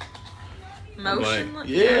motionless. Motionless? Like,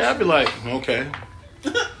 yeah, I'd be like, okay.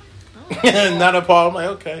 Not a problem. Like,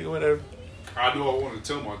 okay, whatever. I know I want to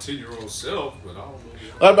tell my 10-year-old self, but I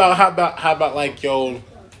don't know. How about like your,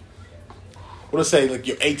 what do I say, like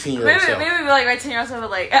your 18-year-old self? Maybe like my 10-year-old self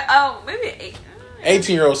would like, maybe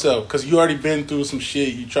 18-year-old self, because you already been through some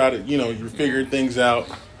shit. You try to, you're figuring things out.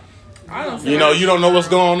 You don't know what's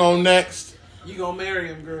going on next. You gonna marry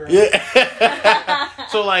him, girl. Yeah.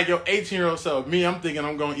 So like your 18-year-old self, me, I'm thinking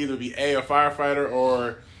I'm gonna either be a firefighter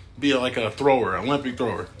or be like a thrower, Olympic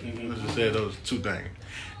thrower. Let's just say those two things.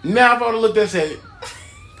 Now if I would have looked at and said,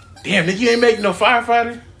 damn, nigga, you ain't making no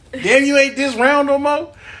firefighter? Damn, you ain't this round no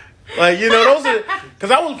more? Like, those are,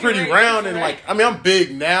 because I was pretty round and like, I mean, I'm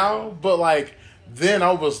big now, but like, then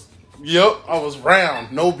I was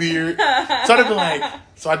round, no beard. So they'd be like,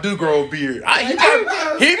 so I do grow a beard.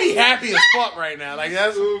 He'd be happy as fuck right now. Like,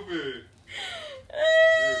 that's stupid.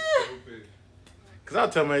 Because I'll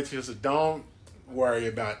tell my 18-year-olds, don't worry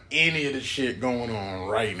about any of the shit going on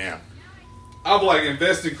right now. I'm like,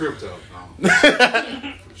 invest in crypto.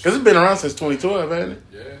 Because it's been around since 2012, hasn't it?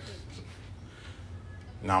 Yeah.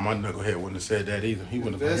 Nah, my knucklehead wouldn't have said that either. He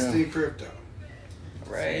wouldn't have. Invest in crypto.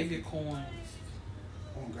 Right. Save your coins.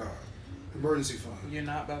 Oh, God. Emergency fund. You're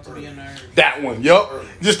not about to be a nerd. That one, yup.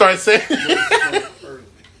 Just start saying.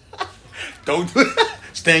 Don't do it.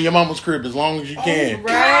 Stay in your mama's crib as long as you can.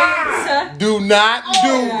 Right. Do not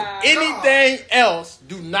do anything else.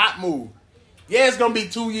 Do not move. Yeah, it's gonna be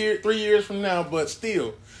 2 years, 3 years from now, but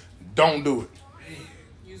still, don't do it.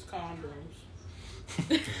 Use condoms.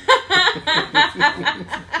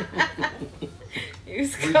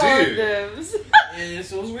 Use condoms. And as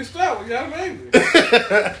soon as we start, we got a baby.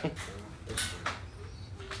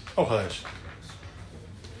 Oh, hush.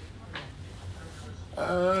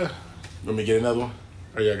 Let me get another one.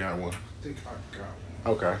 Oh, yeah, I got one. I think I got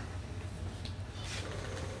one. Okay.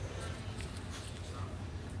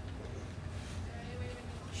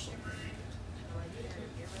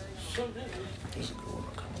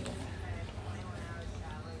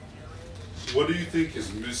 What do you think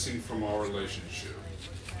is missing from our relationship?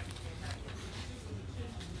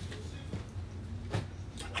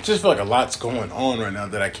 I just feel like a lot's going on right now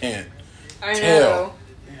that I can't I tell. know.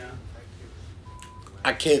 Yeah.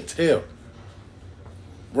 I can't tell.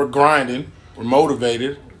 We're grinding. We're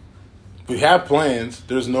motivated. We have plans.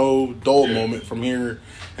 There's no dull moment from here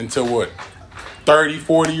until what? 30,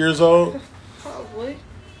 40 years old? Probably.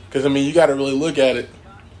 Because, I mean, you got to really look at it.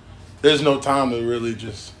 There's no time to really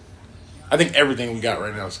just... I think everything we got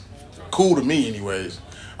right now is cool to me anyways.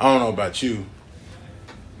 I don't know about you.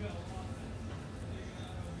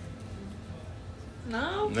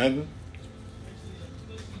 No, Nothing?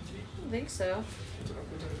 I don't think so.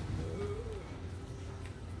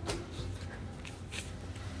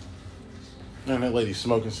 Man, that lady's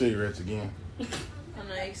smoking cigarettes again. I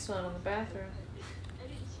know you smell it in the bathroom.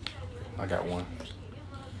 I got one.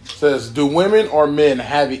 Says, do women or men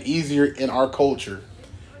have it easier in our culture?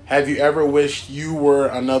 Have you ever wished you were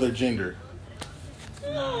another gender?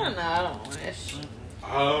 No, I don't wish.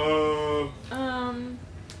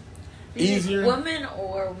 Do you Easier? think women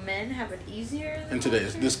or men have it easier In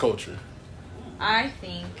this culture. I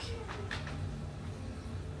think.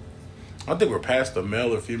 I think we're past the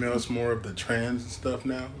male or female. It's more of the trans and stuff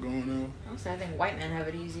now going on. Honestly, I think white men have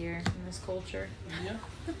it easier in this culture. Yeah.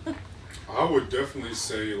 I would definitely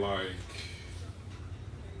say, like,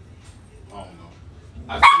 I don't know.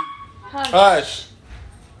 I think, Hush.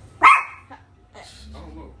 I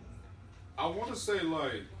don't know. I want to say,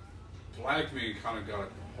 like, black men kind of got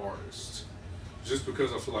it the hardest. Just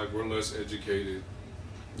because I feel like we're less educated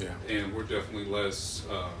Yeah. And we're definitely less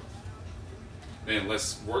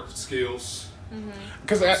work skills.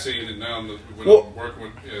 Because I'm seeing it now when I'm working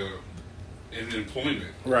with in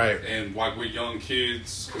employment. Right. And like we're young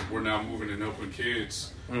kids, because we're now moving and helping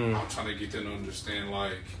kids. I'm trying to get them to understand,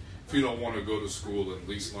 like, if you don't want to go to school, at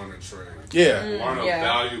least learn a trade. Yeah. Learn a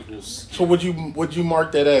valuable skill. So would you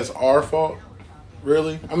mark that as our fault?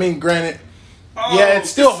 Really? I mean, granted, yeah, it's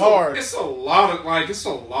still hard. It's a lot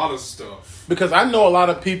of stuff. Because I know a lot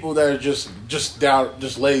of people that are just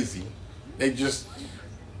lazy. They just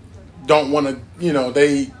don't want to,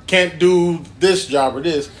 they can't do this job or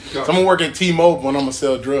this. So I'm going to work at T-Mobile and I'm going to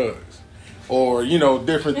sell drugs. Or,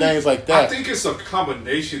 different things like that. I think it's a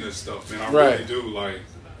combination of stuff, man. I really do. Like,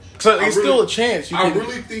 so it's still a chance. I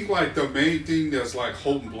really think, like, the main thing that's, like,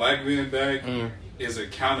 holding black men back is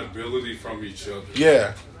accountability from each other.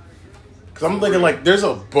 Yeah. Because I'm thinking, like, there's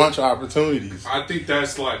a bunch of opportunities. I think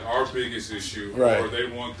that's, like, our biggest issue. Right. Or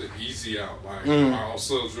they want the easy out. Like, I'll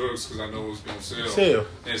sell drugs because I know it's going to sell.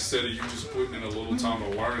 Instead of you just putting in a little time to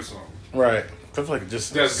learn something. Right. I feel like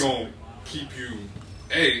that's going to keep you,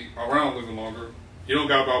 around living longer. You don't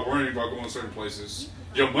got about worrying about going to certain places.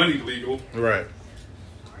 Your money legal. Right.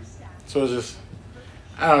 So it's just,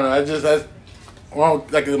 I don't know.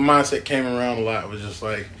 Like the mindset came around a lot. It was just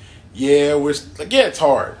like, it's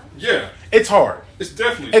hard. Yeah. It's hard. It's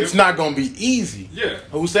definitely It's not going to be easy. Yeah.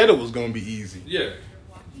 Who said it was going to be easy? Yeah.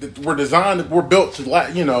 We're built to,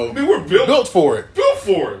 I mean, we're built for it. Built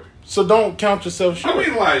for it. So don't count yourself short. I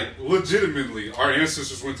mean, like, legitimately, our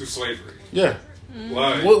ancestors went through slavery. Yeah.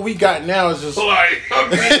 Like, what we got now is just like,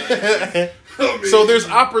 so there's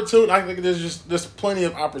opportunity. I think there's plenty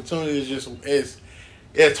of opportunities.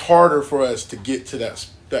 It's harder for us to get to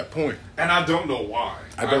that point. And I don't know why.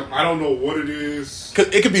 I don't know what it is. Cause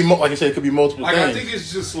it could be like I said, it could be multiple things. I think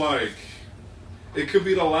it's just like it could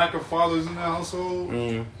be the lack of fathers in the household.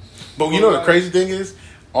 But the crazy thing is,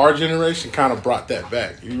 our generation kind of brought that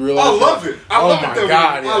back. You realize? I love it. I love it. Oh my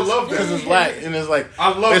God! I love that because it's like, and it's like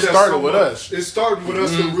I love it that started so with much. us. It started with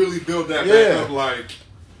us to really build that back up. Like,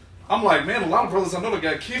 I'm like, man, a lot of brothers I know that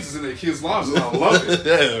got kids in their kids' lives, and I love it.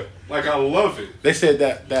 Yeah. Like, I love it. They said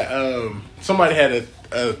that somebody had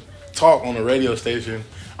a talk on a radio station.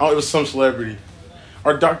 It was some celebrity,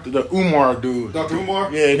 or the Umar dude. Dr.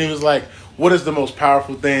 Umar? Yeah, and he was like, "What is the most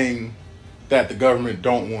powerful thing that the government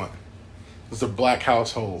don't want?" It's a black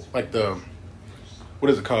household, like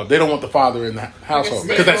what is it called? They don't want the father in the household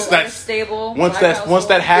because that's stable. Once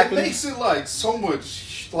that happens, it makes it like so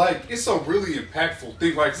much. Like, it's a really impactful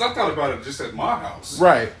thing. Like, cause I thought about it just at my house.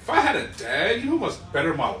 Right. If I had a dad, you know how much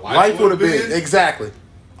better my life would have been. Exactly.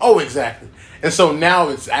 Oh, exactly. And so now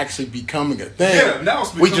it's actually becoming a thing. Yeah, now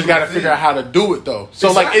it's becoming we just got to figure out how to do it though.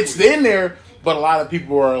 So like it's in there, but a lot of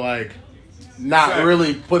people are like not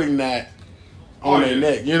really putting that on their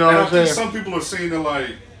neck. You know what I'm saying? Some people are saying that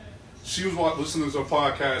like she was listening to a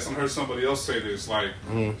podcast and heard somebody else say this. Like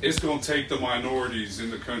it's gonna take the minorities in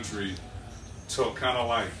the country to kind of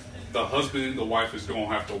like the husband and the wife is gonna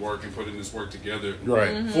have to work and put in this work together,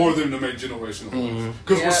 right? For them to make generational wealth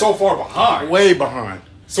because we're so far behind, way behind.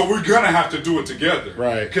 So we're gonna have to do it together,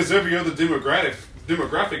 right? Because every other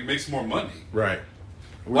demographic makes more money, right?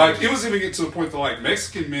 Like it was even getting to the point that like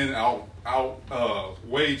Mexican men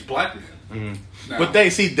wage black men. But they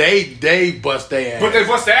bust their ass. But they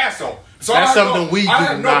bust their ass though. So that's something we do. I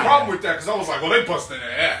had no not problem have. with that because I was like, well, they busting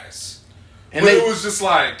their ass. And but it was just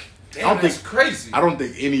like, damn, that's crazy. I don't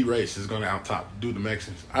think any race is going to do the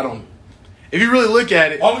Mexicans. I don't. If you really look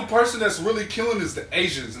at it, only person that's really killing is the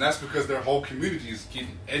Asians, and that's because their whole community is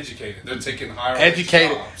getting educated. They're taking higher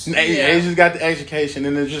educated. jobs. Asians got the education,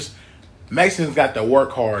 and then just Mexicans got to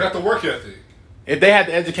work hard. Got the work ethic. If they had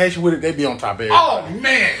the education with it, they'd be on top of everything. Oh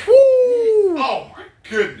man! Woo! Oh my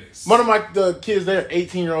goodness! One of the kids there,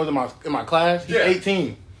 18-year-olds in my class, he's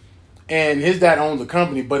 18, and his dad owns a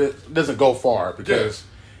company, but it doesn't go far because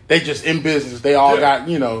they just in business. They all got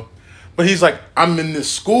but he's like, I'm in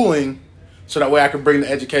this schooling, so that way I can bring the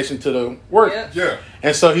education to the work. Yeah.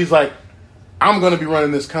 And so he's like, I'm going to be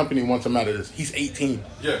running this company once I'm out of this. He's 18.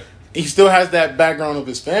 Yeah. He still has that background of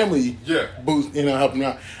his family. Yeah. Helping him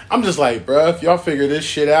out. I'm just like, bro, if y'all figure this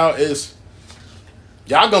shit out,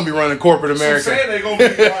 y'all going to be running corporate America. So I'm saying they going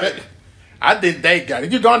to be like. I think they got it.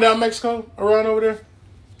 Have you gone down Mexico around over there?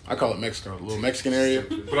 I call it Mexico, a little Mexican area.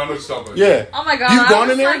 But I know what you're talking about. Yeah. Oh my God. You've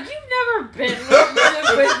gone in there? Like, you've never been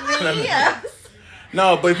with me. Yes.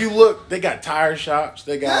 No, but if you look, they got tire shops,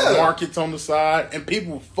 they got markets on the side, and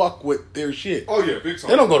people fuck with their shit. Oh yeah, big time.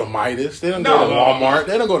 They don't go to Midas, they don't go to Walmart,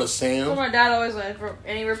 they don't go to Sam's. So my dad always went for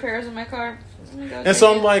any repairs in my car. And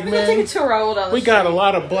so I'm like, man, take it to a roll down the we got a street.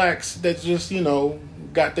 lot of blacks that just,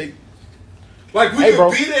 got they Like we Hey, could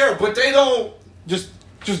bro. be there, but they don't. Just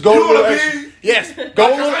go You a know little what I extra. mean? Yes, go a Like, 'cause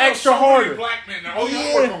little I know extra so many harder. Black men now. Oh, you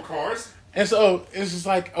Yeah. work on cars. And so it's just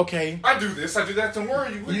like, okay, I do this. I do that. Don't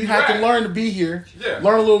worry. you have to learn to be here. Yeah.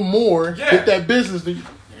 Learn a little more. Yeah. Get that business.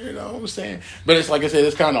 You know what I'm saying? But it's like I said,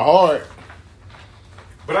 it's kind of hard.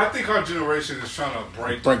 But I think our generation is trying to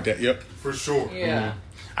break That. Yep. for sure. Yeah.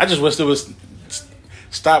 I just wish there was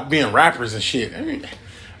stop being rappers and shit. I mean,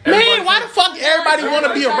 Everybody man, why the fuck everybody want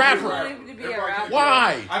to be a everybody rapper? Wanting to be a Everybody rapper. can-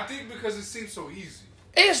 Why? I think because it seems so easy.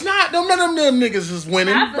 It's not. None of them niggas is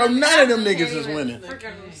winning, Half bro. them- None half of them them niggas can't is even winning.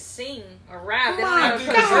 Freaking sing or rap. They My I don't think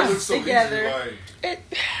even because put it their looks so together. easy. Like,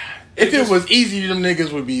 If it was easy, them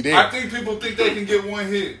niggas would be I there. think people think they can get one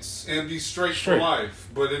hits and be straight for Straight. life,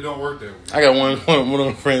 but it don't work that way. I got one of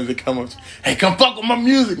my friends that come up, hey, come fuck with my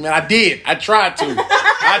music, man. I did. I tried to.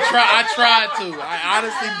 I tried to. I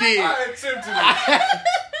honestly did. I attempted it.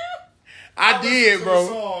 I did, listened to the bro.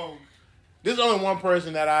 song. There's only one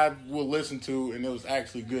person that I will listen to, and it was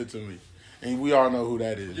actually good to me. And we all know who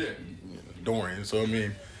that is. Yeah. Dorian. So, I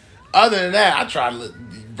mean, other than that, I try to,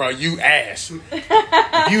 bro, you ass.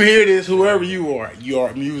 If you hear this, whoever you are,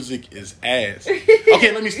 your music is ass.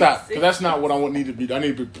 Okay, let me stop, because that's not what I need to be. I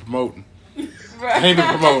need to be promoting. I need to be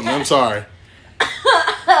promoting. I'm sorry.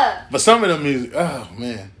 But some of the music, oh,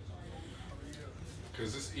 man.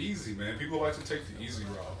 Because it's easy, man. People like to take the easy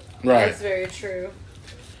route Right. That's very true.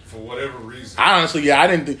 for whatever reason. I honestly, I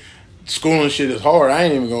didn't think school and shit is hard. I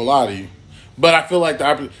ain't even gonna lie to you. But I feel like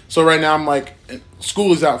so right now I'm like,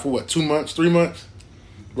 school is out for what, 2 months, 3 months?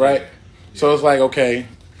 Right? So it's like, okay,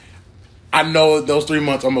 I know those 3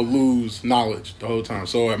 months I'm gonna lose knowledge the whole time.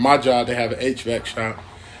 So at my job, they have an HVAC shop.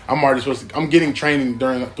 I'm getting training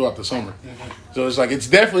throughout the summer. So it's like, it's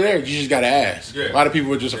definitely there. You just gotta ask. Yeah. A lot of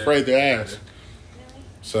people are just afraid to ask.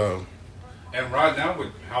 So, And right now, with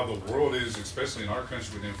how the world is, especially in our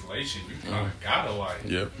country with inflation, you kind of gotta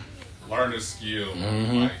yep. learn a skill,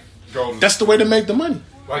 like go. That's the way to make the money,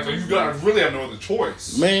 like you gotta really have no other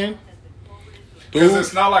choice, man. Because Dude.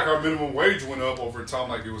 it's not like our minimum wage went up over time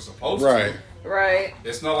like it was supposed Right. to. Right.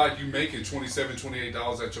 It's not like you making $27,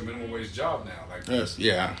 $28 at your minimum wage job now. Like Yes,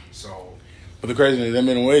 yeah. so, But the crazy thing is that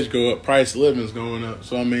minimum wage go up, price of living is going up.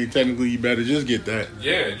 So I mean, technically, you better just get that.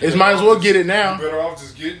 yeah, you It's better might as off well just- get it now. You better off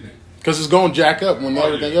just getting it. Because it's going to jack up when Oh,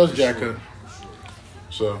 everything yeah, else for jack sure, up.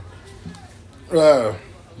 for sure. So,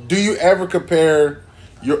 do you ever compare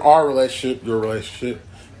your relationship,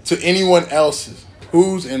 to anyone else's?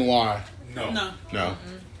 Whose and why? No. No. No.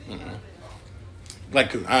 Mm-mm.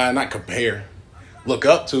 Like, not compare. Look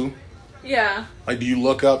up to. Yeah. Like, do you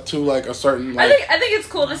look up to, like, a certain, like... I think it's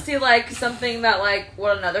cool to see like something that like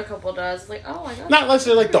what another couple does. Like, oh my god. Not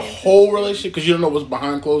necessarily, like, the whole relationship, because you don't know what's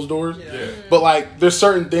behind closed doors. Yeah. But, like, there's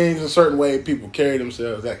certain things and certain way people carry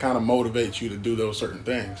themselves that kind of motivates you to do those certain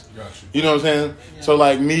things. Gotcha. You know what I'm saying? So,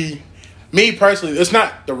 like, me personally, it's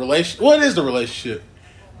not the relationship. Well, it is the relationship,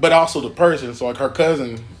 but also the person. So, like, her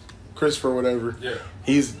cousin, Christopher, whatever, Yeah.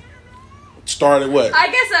 he's started what? I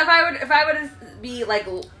guess if I would be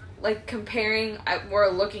like comparing or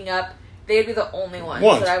looking up, they'd be the only ones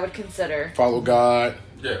Ones. that I would consider. Follow God.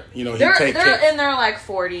 Yeah. You know, he They're take care. in their like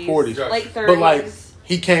 40s, 40s. late 30s. But, like,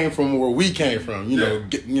 he came from where we came from. You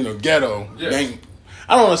know, ghetto. Yeah. Gang.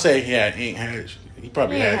 I don't want to say he ain't had shit. He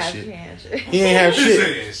probably He had has- shit. he has shit. He ain't have He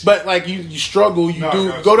shit. says. But like you struggle, you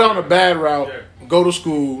No, go down a bad route, Yeah. go to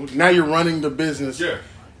school. Now you're running the business. Yeah.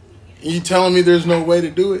 You telling me there's no way to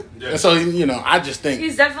do it? Yeah. And so I just think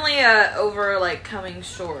He's definitely a over like coming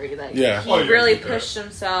story. Like Yeah. he Oh, yeah, really yeah. pushed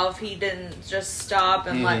himself. He didn't just stop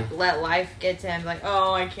and like let life get to him. Like,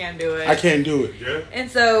 oh, I can't do it. I can't do it. Yeah. And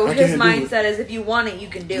so I his can't do mindset is, if you want it, you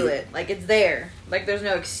can do it. Like it's there. Like there's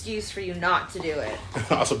no excuse for you not to do it.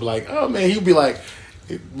 I also be like, oh man, he'd be like,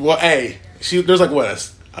 well, hey, there's like what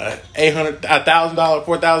 $800, $1,000,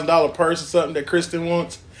 $4,000 purse or something that Kristen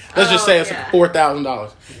wants. Let's just Oh, say it's yeah. like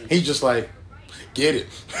 $4,000. He's just like, get it.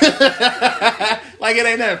 Like it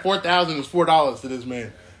ain't that. $4,000 is $4 to this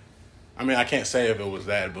man. I mean, I can't say if it was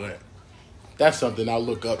that, but that's something I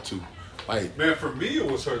look up to. Like, Man, for me, it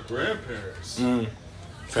was her grandparents. Mm.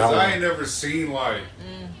 Because I ain't never seen, like,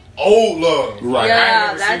 old love. Right. Yeah,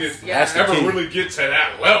 I ain't never that's- seen it yeah. That's the ever key. really get to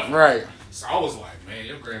that level. right. So I was like, man,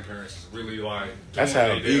 your grandparents is really, like, doing That's how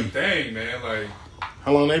it their be. thing, man. Like,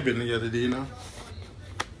 How long they been together? Do you know?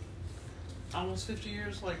 Almost 50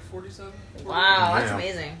 years, like 47. Wow, that's Damn.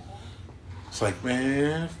 amazing. It's like,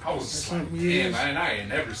 man, I was just Some like, years. man, I ain't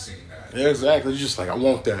never seen that. yeah, exactly. It's just like I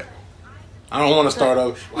want that. I don't want to start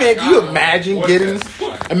over. Like, Man, can you I don't know imagine what getting, that's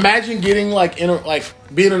like. imagine getting like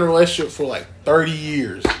being in a relationship for like 30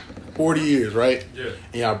 years, 40 years, right? Yeah.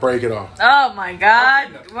 And y'all break it off. Oh my god.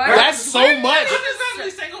 That's so much. He's just gonna be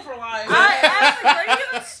single for life. I was like, where are you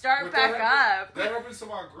gonna start back up? That happens to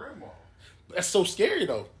my grandma. That's so scary,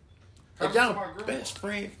 though. Like, Happens to my y'all grandma. best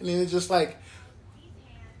friend, and then it's just like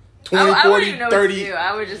 20, I wouldn't 40, even know 30. what to do.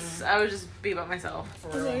 I would just be by myself.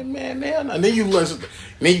 I'm like, man, now. And then you listen, and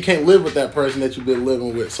then you can't live with that person that you've been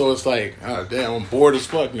living with. So it's like, oh, damn, I'm bored as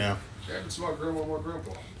fuck now. That happens to my grandma and my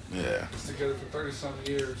grandpa. Yeah. It's together for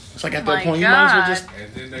 30-something years. It's like at My that point, you might as well God. just.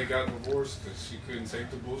 And then they got divorced because she couldn't take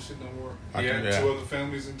the bullshit no more. I He can- had yeah. 2 other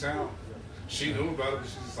families in town. She knew about it, but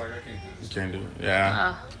she's just like, I can't do this. Can't do it.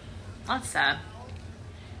 Yeah. That's sad.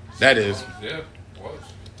 That is. Yeah, it was.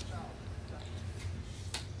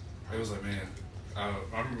 It was like, man, I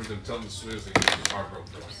remember them telling the Swizz that he was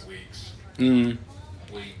heartbroken for like weeks. Mm.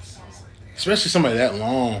 Weeks. I was like, damn. Especially somebody that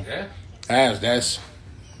long. Yeah.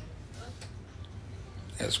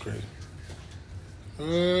 That's crazy. All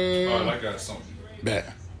right, I got something.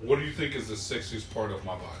 Bet. What do you think is the sexiest part of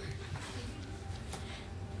my body?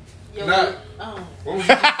 Yo, Nah. oh, What was it?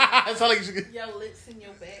 That's all like you your lips in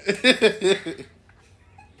your back.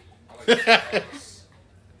 I like the thighs.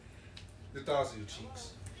 The thighs of your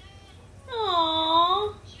cheeks.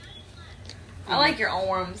 Aww. I like your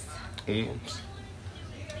arms. Are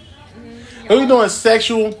we doing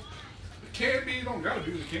sexual? It can be, you don't gotta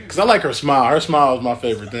do the can. Because I like her smile. Her smile is my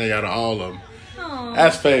favorite thing out of all of them. Aww.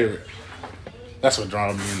 That's favorite. That's what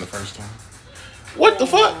drew me in the first time. What the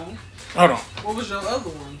fuck? Hold on. What was your other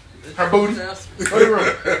one? Her booty. That's- What are you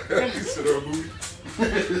running? You said her booty.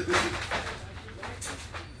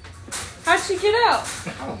 How'd she get out?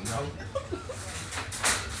 I don't know.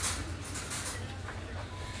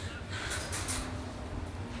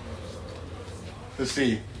 Let's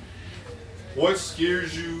see. What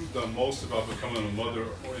scares you the most about becoming a mother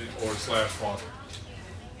or slash father?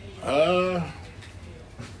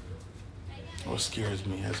 What scares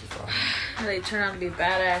me as a father? They turn out to be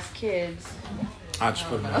badass kids. I just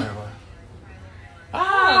put them in there.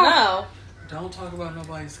 I don't know. Don't talk about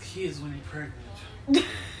nobody's kids when you're pregnant.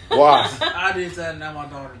 Why? I did that and now my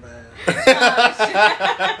daughter bad.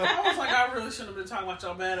 I was like, I really shouldn't have been talking about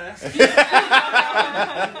y'all badass kids.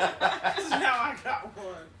 Now I got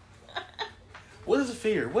one. What is a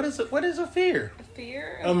fear? What is a fear?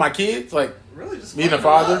 Fear? Of my kids? Like, Really just Being a fucking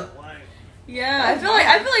father? up, like, Yeah, I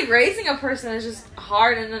feel like raising a person is just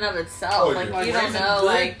hard in and of itself. Oh, like yeah. you don't raising know, good,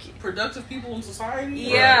 like productive people in society.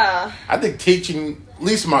 yeah. I think teaching, at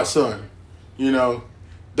least my son,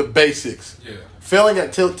 the basics. Yeah. Failing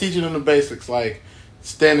at teaching them the basics, like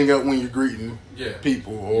standing up when you're greeting Yeah.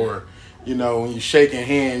 people, or, when you shake a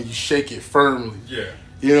hand, you shake it firmly. Yeah.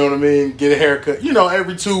 You know what I mean? Get a haircut,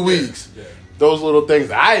 every 2 weeks. Yeah. Those little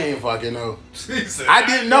things I ain't fucking know. He said, I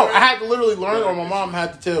didn't know. I had to literally learn, or my mom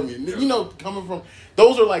had to tell me. Coming from,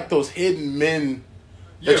 those are like those hidden men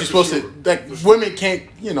that Yeah, you're for supposed sure. to, that For sure. women can't,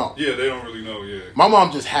 Yeah, they don't really know, yeah. My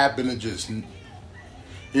mom just happened to just, I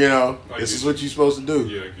this get is you. what you're supposed to do.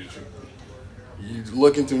 Yeah, I get you. You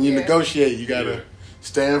look into, when you Yeah. negotiate, you gotta Yeah.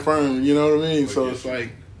 stand firm, you know what I mean? So get it's you.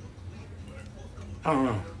 like, I don't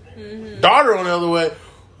know. Daughter on the other way,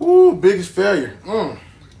 ooh, biggest failure. I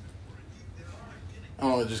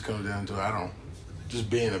don't know, it just comes down to just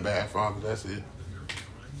being a bad father, that's it.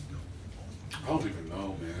 I don't even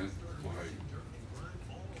know, man. Like,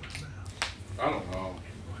 I don't know.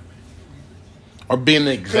 Or being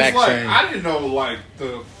the 'Cause, exact like, same. I didn't know, like,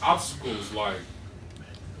 the obstacles, like,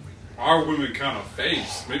 our women kind of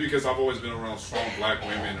face. Maybe because I've always been around strong black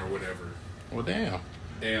women or whatever. Well, damn.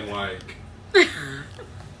 And, like,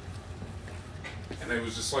 and it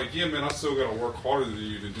was just like, yeah, man, I still got to work harder than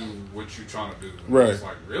you to do what you're trying to do. And Right. I was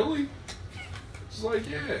like, really? It's like,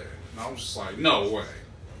 yeah. And I was just like, no way.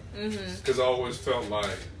 Because I always felt like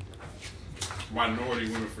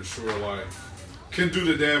minority women for sure, like, can do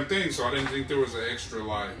the damn thing. So I didn't think there was an extra,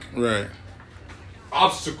 like, Right.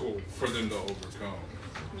 obstacle for them to overcome.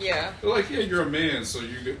 Yeah. They're like, yeah, you're a man, so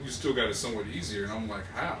you still got it somewhat easier. And I'm like,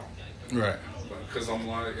 how? Right. Because I'm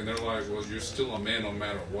like, and they're like, well, you're still a man no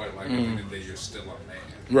matter what. Like, at the end of the day, you're still a man.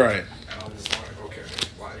 Right. And I was like, okay.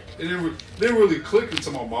 Like, it didn't really click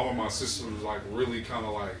until my mom and my sister was like, really kind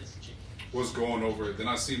of like, was going over it. Then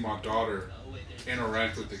I see my daughter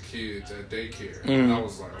interact with the kids at daycare. And I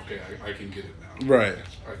was like, okay, I can get it now. Right.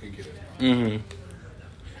 I can get it now.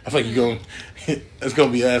 I feel like you're going, it's going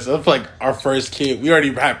to be us. I feel like our first kid, we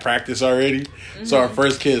already had practice already. So our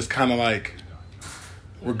first kid is kind of like,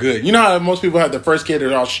 we're good. You know how most people have their first kid,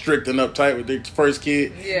 they're all strict and uptight with their first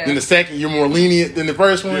kid? Yeah. Then the second, you're more lenient than the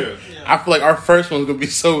first one? Yeah. I feel like our first one's going to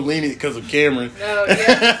be so lenient because of Cameron. No,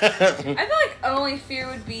 yeah. I feel like only fear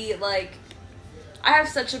would be like I have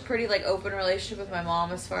such a pretty like open relationship with my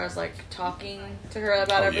mom as far as like talking to her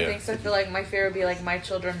about everything. So I feel like my fear would be like my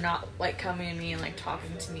children not like coming to me and like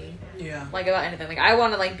talking to me, like about anything. Like I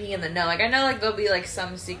want to like be in the know. Like I know like there'll be like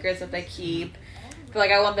some secrets that they keep, but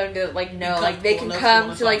like I want them to like know like they can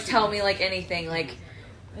come to like tell me like anything like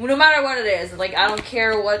no matter what it is. Like I don't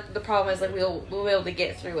care what the problem is. Like we'll be able to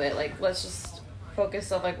get through it. Like let's just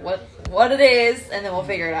focus on like what it is, and then we'll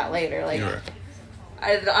figure it out later. Like.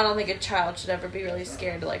 I don't think a child should ever be really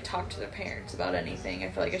scared to like talk to their parents about anything. I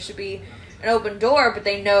feel like it should be an open door, but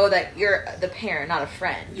they know that you're the parent, not a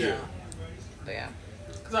friend. Yeah. But yeah.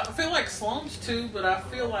 Because I feel like Sloan's too, but I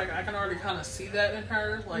feel like I can already kind of see that in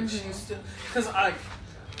her. Like she's still, because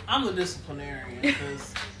I'm the disciplinarian.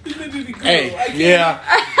 Because hey,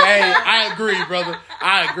 I agree, brother.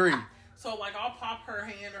 I agree. So like I'll pop her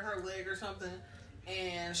hand or her leg or something,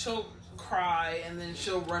 and she'll cry, and then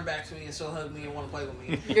she'll run back to me and she'll hug me and want to play with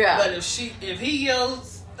me. Yeah. But if he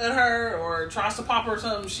yells at her or tries to pop her or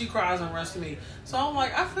something, she cries and runs to me. So I'm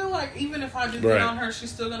like, I feel like even if I do get on her,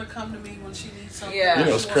 she's still gonna come to me when she needs something. Yeah. You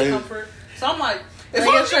know, it's crazy. Comfort. So I'm like, as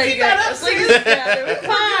long as you keep that up,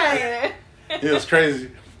 fine. You know, it's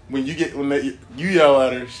crazy. When you yell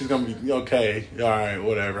at her, she's gonna be okay. All right,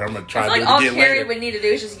 whatever. I'm gonna try to do it again later. All Carrie would need to do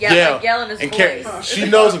is just yell in his voice. She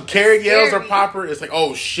knows if Carrie yells or pop her, it's like,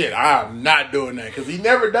 oh shit, I'm not doing that because he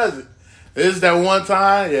never does it. This is that one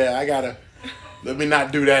time. Yeah, I gotta let me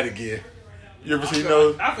not do that again. You ever seen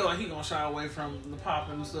those? I feel like he's gonna shy away from the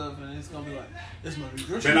popping and stuff, and it's gonna be like, this might be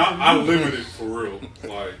good. Man, I limit it for real.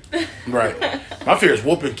 Like, right. My fear is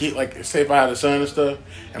whooping kids. Like, say if I had a son and stuff,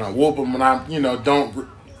 and I whoop him, and I, don't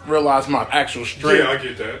realize my actual strength. Yeah, I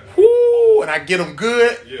get that. Woo! And I get him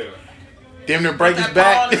good. Yeah. Damn near break his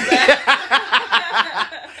back.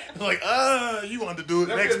 Like, you want to do it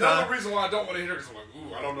next time. Another reason why I don't want to hear it is I'm like,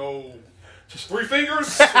 ooh, I don't know. Just 3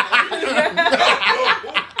 fingers? Like,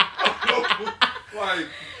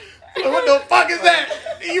 what the fuck is that?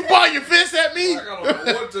 You ball your fist at me? I don't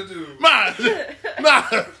know what to do. Nah.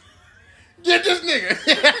 Get this nigga.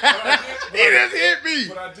 He just hit me.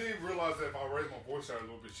 But I did realize that if I raise my voice out a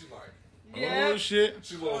little bit, she's like, oh shit.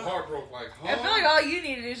 She's a little heartbroken, like, huh? I feel like all you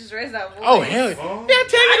need to do is just raise that voice. Oh hell yeah. Did I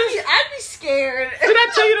tell you this? I'd be scared. Did I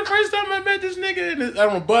tell you the first time I met this nigga? And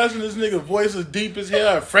I'm a buzz and this nigga's voice is deep as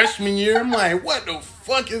hell. Freshman year, I'm like, what the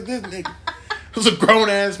fuck is this nigga? It was a grown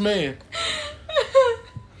ass man.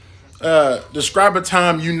 Describe a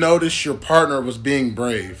time you noticed your partner was being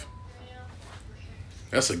brave.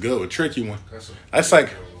 That's a good one, tricky one. That's like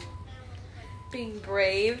being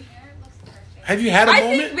brave. Have you had a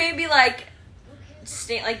moment? I think maybe like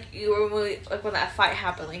you were really, like when that fight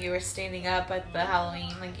happened, like you were standing up at the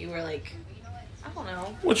Halloween, like you were like, I don't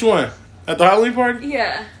know. Which one? At the Halloween party?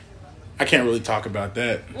 Yeah. I can't really talk about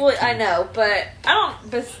that. Well, I know, but I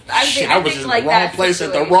don't. But I think I was in like the wrong place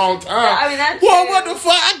situation. at the wrong time. Yeah, I mean, that's well, what the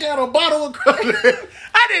fuck? I got a bottle of Coke.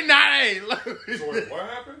 I did not. So wait, what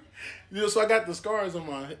happened? So I got the scars on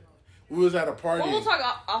my. We was at a party. Well, we'll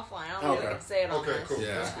talk offline. I don't know if we can say it on this. Cool.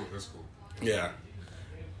 Yeah. That's cool. Yeah.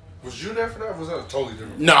 Was you there for that? Or was that totally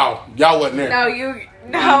different? No, y'all wasn't there. No,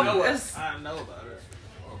 I know about it.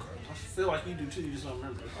 Okay. I feel like you do too. You just don't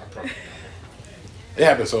remember. I probably It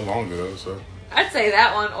happened so long ago. So I'd say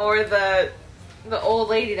that one or the old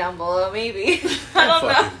lady down below, maybe. I don't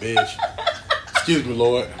know. fucking bitch. Excuse me,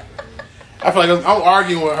 Lord. I feel like I'm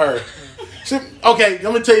arguing with her. Okay,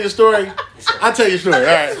 let me tell you the story. I'll tell you the story. All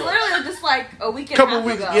right. It's literally just like a week and Couple a half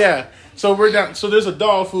weeks, ago. yeah. So we're down. So there's a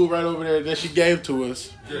dog food right over there that she gave to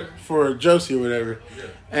us for Josie or whatever. Yeah.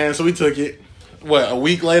 And so we took it. A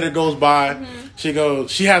week later goes by. Mm-hmm. She goes.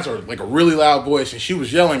 She has her like a really loud voice, and she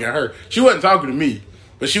was yelling at her. She wasn't talking to me,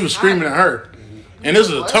 but she was screaming at her. And this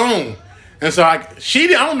was a tone. And so I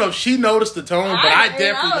don't know if she noticed the tone, but I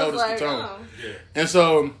definitely noticed the tone. Oh. Yeah. And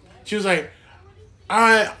so she was like,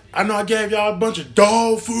 I know I gave y'all a bunch of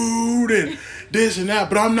dog food and this and that,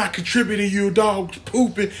 but I'm not contributing to your dog's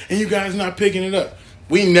pooping and you guys not picking it up.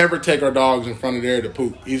 We never take our dogs in front of there to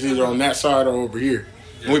poop. He's either on that side or over here.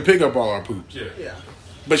 Yeah. And we pick up all our poops. Yeah.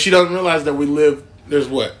 But she doesn't realize that we live, there's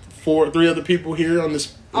 3 other people here on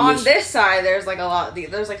this. On this side, there's like a lot.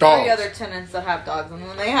 There's like dogs. 3 other tenants that have dogs, and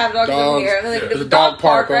then they have dogs over here, and then there's a a dog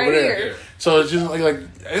park over right there. here. Yeah. So it's just like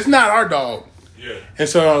it's not our dog. Yeah. And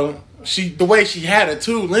so the way she had it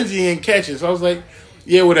too, Lindsay didn't catch it. So I was like,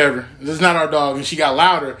 yeah, whatever. This is not our dog. And she got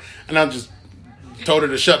louder, and I just told her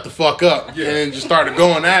to shut the fuck up, and then just started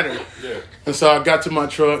going at her. Yeah. And so I got to my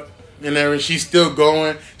truck. And there, she's still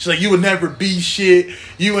going. She's like, you would never be shit.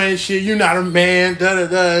 You ain't shit. You're not a man.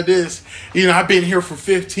 This. I've been here for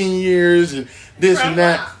 15 years and this and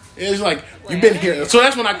that. It's like, you've been here. So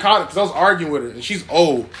that's when I caught it because I was arguing with her. And she's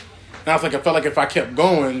old. And I was like, I felt like if I kept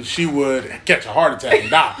going, she would catch a heart attack and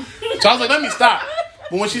die. So I was like, let me stop.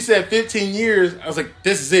 But when she said 15 years, I was like,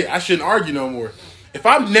 this is it. I shouldn't argue no more. If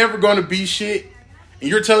I'm never going to be shit, and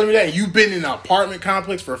you're telling me that, and you've been in an apartment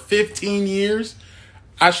complex for 15 years,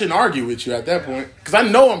 I shouldn't argue with you at that point. Because I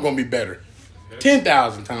know I'm going to be better.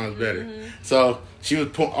 10,000 times better. Mm-hmm. So she was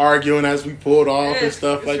arguing as we pulled off and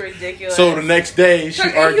stuff like that. It's ridiculous. So the next day, she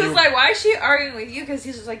argued. He was like, why is she arguing with you? Because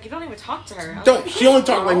he's just like, you don't even talk to her. She only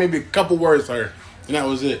talked like maybe a couple words to her. And that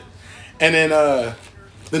was it. And then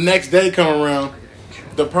the next day come around,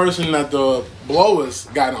 the person that the blowers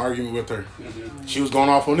got in an argument with her. She was going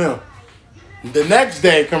off on them. The next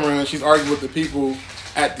day come around, she's arguing with the people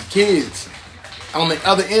at the kids on the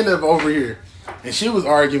other end of over here. And she was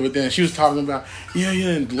arguing with them. She was talking about,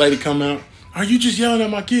 and the lady come out, are you just yelling at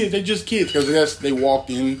my kids? They're just kids. Because they walked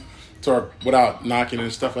in to her without knocking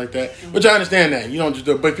and stuff like that. Which I understand that. You don't just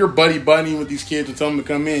do it. But if you're buddy with these kids and tell them to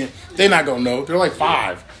come in, they're not going to know. They're like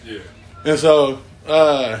 5. Yeah. And so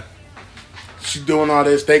she's doing all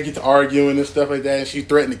this. They get to arguing and stuff like that. And she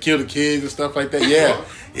threatened to kill the kids and stuff like that.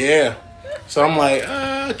 Yeah. So I'm like,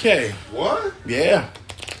 okay. What? Yeah.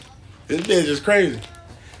 This bitch is crazy.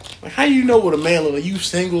 Like, how you know what a man look like? You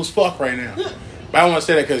single as fuck right now. But I don't want to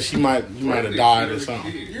say that because you might have died or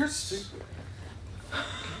something. You're stupid.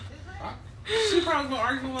 She probably been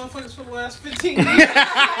arguing with motherfuckers for the last 15 years. You should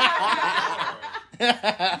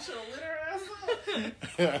have lit her ass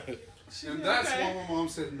up. And that's why my mom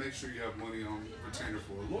said make sure you have money on retainer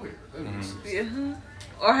for a lawyer. That makes sense. Yeah.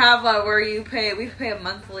 Or have where we pay a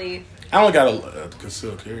monthly. I only got a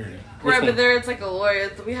concealed carry. Right, but there it's like a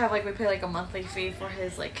lawyer. We pay like a monthly fee for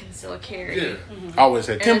his like concealed carry. Yeah. I always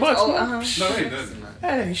say $10. No, ain't nothing.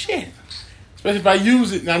 Hey, shit. Especially if I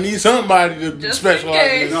use it and I need somebody to just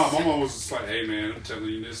specialize in. No, my mom was just like, hey man, I'm telling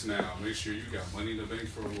you this now. Make sure you got money in the bank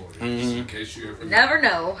for a lawyer. Just in case you ever never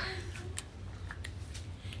know.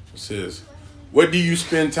 It says, what do you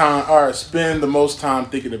spend the most time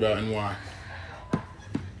thinking about and why?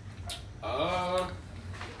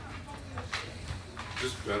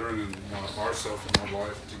 Just bettering ourselves and our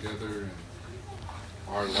life together and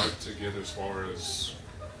our life together as far as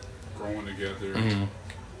growing together,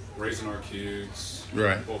 raising our kids,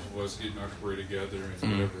 right? Both of us getting our career together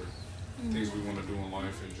and whatever things we want to do in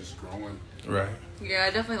life and just growing. Right. Yeah, I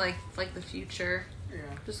definitely like the future. Yeah.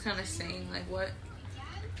 Just kind of saying like what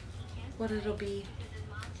it'll be.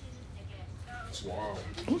 It's wild.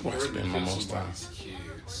 I spend my most time.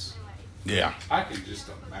 Kids. Yeah. I can just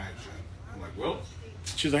imagine. I'm like, well.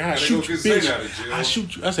 She was like, I shoot you, bitch. I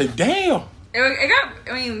shout you. I said, damn.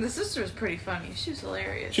 The sister was pretty funny. She was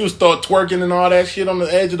hilarious. She was twerking and all that shit on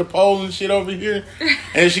the edge of the pole and shit over here.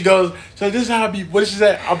 And she goes, so this is how I be, what did she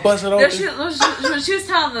say? I bust it open. She was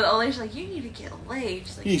telling the old lady, she's like, you need to get laid.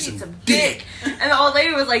 She's like, you need some dick. And the old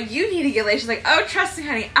lady was like, you need to get laid. She's like, oh, trust me,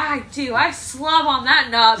 honey, I do. I slob on that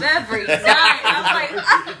knob every night. I was like,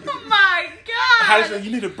 oh my God. How she like,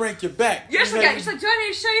 you need to break your back. Yeah, she's like, do I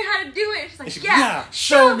need to show you how to do it? She's like, yeah,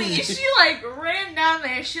 show me. And she like ran down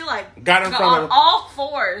there. She like got in front on all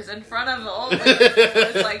fours in front of the old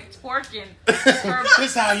lady. Was like twerking. This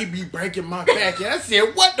is how he be breaking my back. And I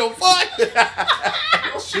said, what the fuck?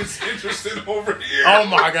 Shit's interesting over here. Oh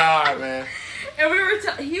my God, man. And we were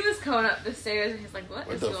he was coming up the stairs and he's like, what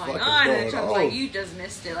is going on? And Trump's like, you just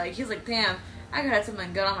missed it. Like, he's like, damn, I got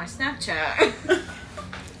something good on my Snapchat.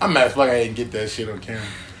 I'm mad as fuck I didn't get that shit on camera.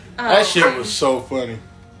 That shit was so funny.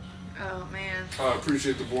 Oh, man. I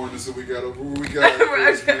appreciate the boringness that we got over who we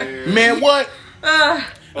got. Man, what? I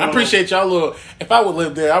appreciate y'all little. If I would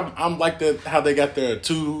live there, I'm like that. How they got their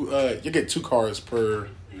you get 2 cars per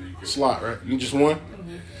slot, right? You just one.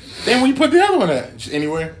 Then where you put the other one at? Just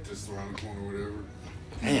anywhere. Just around the corner, or whatever.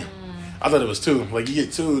 Damn, I thought it was 2. Like you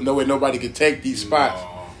get 2, no way nobody could take these spots.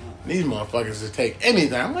 These motherfuckers just take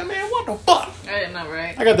anything. I'm like, man, what the fuck? I didn't know,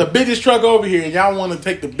 right? I got the biggest truck over here, and y'all want to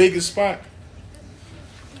take the biggest spot?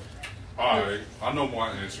 Alright, I know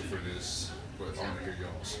my answer for this, but I want to hear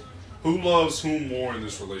y'all's. Who loves whom more in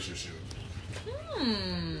this relationship?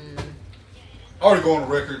 I already go on the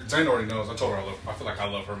record. Zane already knows. I told her I feel like I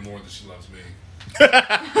love her more than she loves me.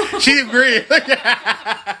 She agreed.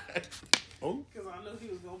 Oh, because I know he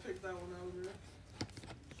was gonna pick that one over there.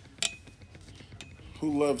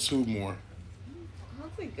 Who loves who more?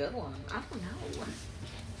 That's a good one. I don't know.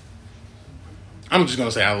 I'm just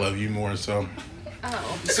gonna say I love you more. So.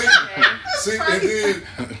 Oh. See, and then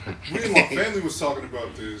me and my family was talking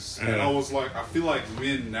about this, and I was like, I feel like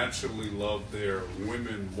men naturally love their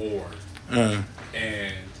women more, and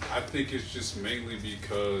I think it's just mainly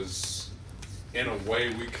because, in a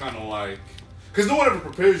way, we kind of like, because no one ever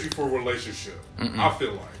prepares you for a relationship. I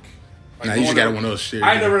feel like, Like, Nah, you just no got one one of those shit.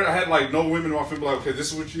 I never had like no women in my family like, okay,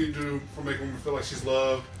 this is what you need to do for making women feel like she's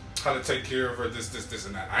loved, how to take care of her, this,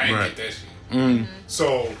 and that. I ain't get that shit. Mm.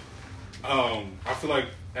 So, I feel like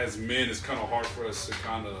as men, it's kind of hard for us to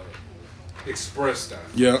kind of express that.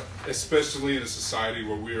 Yep. Especially in a society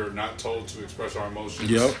where we are not told to express our emotions.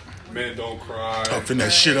 Yep. Men don't cry. Puffing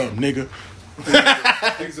that shit up, nigga.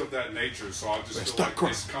 Things of that nature. So I just feel like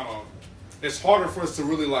it's kind of, it's harder for us to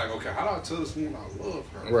really like, okay, how do I tell this woman I love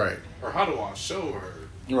her? Right. Or how do I show her?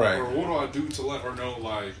 Right. Or what do I do to let her know,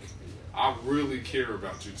 like, I really care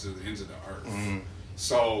about you to the ends of the earth. Mm-hmm.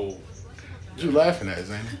 So. What you laughing at,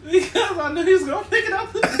 Zane? Because I knew he was going to pick it up.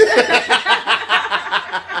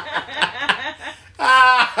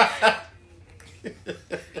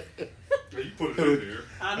 You put it in there.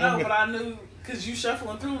 I know, but I knew, because you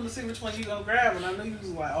shuffling through them to see which one you going to grab, and I knew you was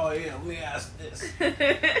like, oh yeah, let me ask this.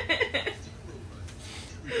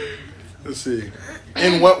 Let's see.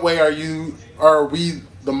 In what way are we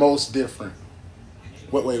the most different?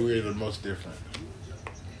 What way we're the most different?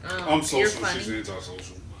 I'm social, she's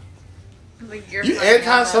antisocial. Like You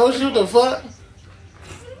antisocial? The fuck?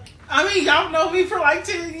 I mean, y'all know me for like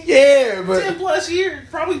 10 Yeah, but 10 plus years,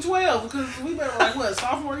 probably 12, because we been like, what,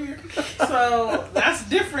 sophomore year? So that's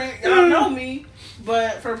different. Y'all know me,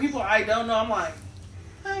 but for people I don't know, I'm like,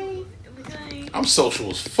 hey. I'm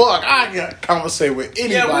social as fuck. I can conversate with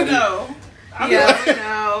anybody. Yeah, we know. Yeah, we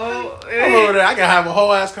know. I'm over there. I can have a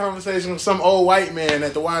whole ass conversation with some old white man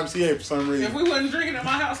at the YMCA for some reason. If we wasn't drinking at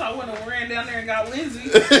my house, I wouldn't have ran down there and got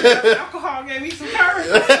Lindsay. Alcohol gave me some courage.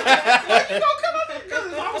 Like, you gonna come up there?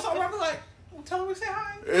 Because if I was somewhere, I'd be like, well, tell him we say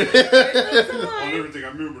hi. On everything, I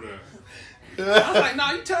remember that. I was like,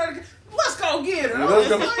 nah, you tell her, let's go get her. I was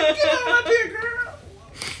like, get on up here, girl.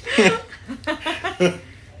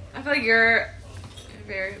 I feel like you're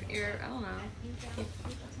I don't know,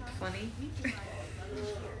 funny.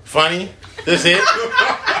 Funny? That's it?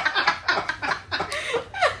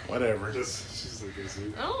 Whatever. She's like, that's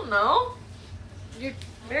it. I don't know. You're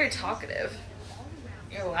very talkative.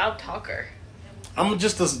 You're a loud talker. I'm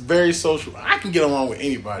just a very social. I can get along with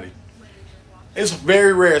anybody. It's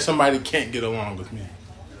very rare somebody can't get along with me.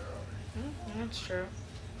 That's true.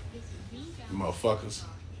 Motherfuckers.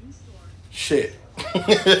 Shit.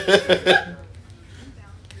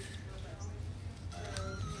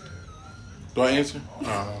 Do I answer?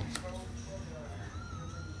 I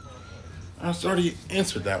already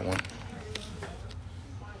answered that one.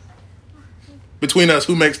 Between us,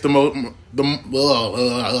 who makes the most?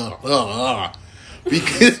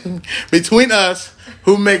 Between us,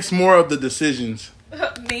 who makes more of the decisions?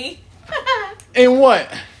 Me? In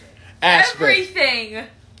what aspect? Everything.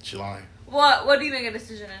 She lying. What do you make a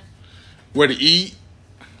decision in? Where to eat?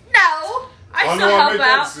 No. I I still know I help make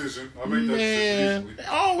that out. decision. I make that decision easily.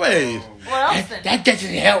 Always. What else then? That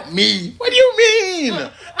doesn't help me. What do you mean?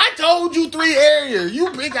 I told you 3 areas. You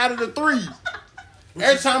pick out of the 3.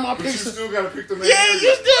 Every time I But pick you some, still gotta pick the main yeah, area.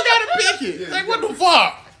 you still gotta pick it. Yeah, Like you what the gotta-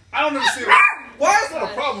 fuck? I don't understand. Why is that a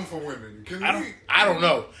problem for women? Can I don't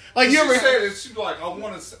know. Like She you ever said it, she'd be like, I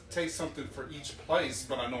want to taste something for each place,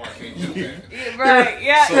 but I know I can't do that. Yeah, right,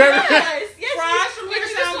 yeah. So- Yes, Fries from you here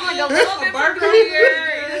just sound want good. a little bit Burger from from here.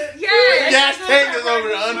 here. Yes. gas tank is over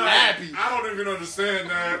there unhappy. I don't even understand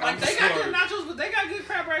that. Like, I'm they just got like, good nachos, but they got good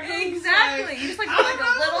crab raccoons. Exactly. You just like put like a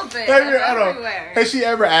little bit Have you- of I don't know. everywhere. Has she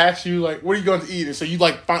ever asked you like, what are you going to eat? And so you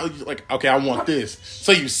like finally like, okay, I want this.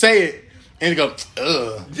 So you say it and you go, ugh. Then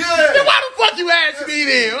yeah. why the fuck you ask me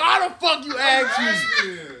then? Why the fuck you ask me?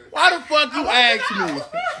 Yeah. Why the fuck you ask me?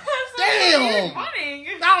 Damn. Funny.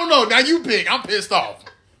 I don't know. Now you pick. I'm pissed off.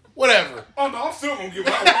 Whatever. Oh no, I'm still gonna get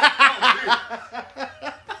what I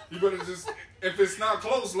want. You better just, if it's not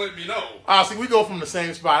close, let me know. See, we go from the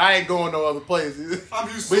same spot. I ain't going no other places. I'm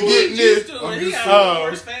used We to getting it. this. He I'm used got to it. a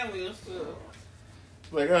first family and stuff.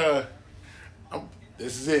 Like,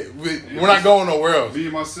 this is it. We're not going nowhere else. Me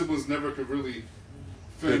and my siblings never could really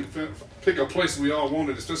pick a place we all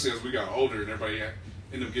wanted, especially as we got older and everybody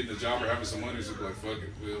ended up getting a job or having some money. So like, fuck it,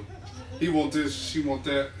 Will. He want this, she want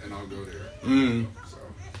that, and I'll go there. So.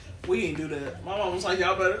 We ain't do that. My mom was like,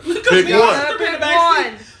 y'all better Pick y'all one. better Pick in the back seat.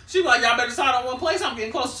 one. She was like, y'all better decide on one place. I'm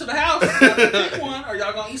getting closer to the house. Y'all better pick one, or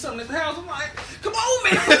y'all gonna eat something at the house. I'm like, come on,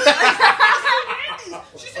 man.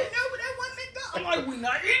 She said, no, but that wasn't McDonald's. I'm like, we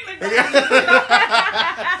not eating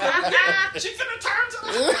McDonald's. She's gonna turn to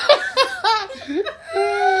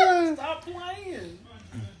the Stop playing.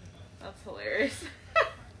 That's hilarious.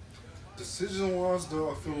 Decision-wise,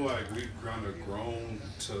 though, I feel like we've kind of grown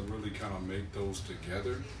to really kind of make those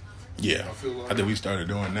together. Yeah. I feel like- I think we started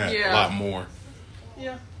doing that a Yeah. lot more.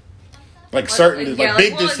 Yeah. Like certain, like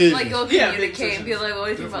big decisions. Like go Yeah, communicate and be like, what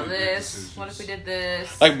do you think about Definitely big this? decisions. What if we did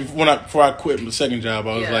this? Like before I quit my second job,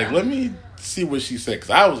 I was Yeah. like, let me see what she said. Because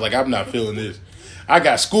I was like, I'm not feeling this. I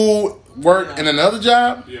got school, work, and another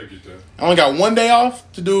job. Yeah, I get that. I only got one day off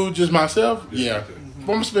to do just myself. Yeah, I Yeah. get that. If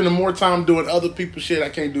I'm spending more time doing other people's shit, I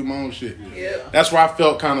can't do my own shit. Yeah. That's where I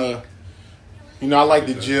felt kind of, I like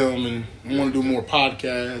the gym and I want to do more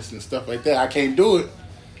podcasts and stuff like that. I can't do it.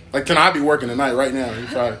 Like tonight, I be working tonight right now.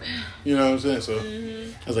 You know what I'm saying? So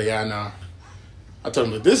I was like, yeah, nah. I told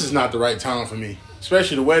him that this is not the right time for me,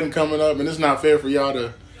 especially the wedding coming up, and it's not fair for y'all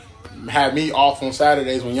to have me off on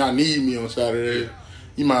Saturdays when y'all need me on Saturdays.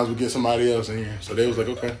 You might as well get somebody else in here. So they was like,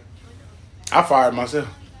 okay. I fired myself.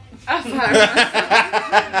 I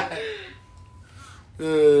fired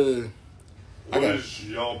What is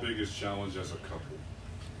y'all biggest challenge as a couple?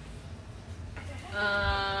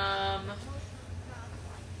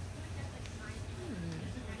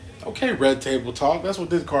 Okay, red table talk. That's what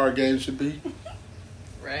this card game should be.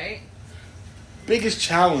 right? Biggest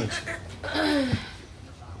challenge. I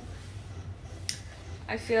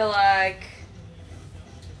feel like,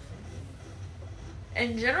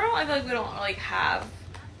 in general, I feel like we don't like have.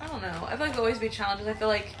 I don't know. I feel like there'll always be challenges. I feel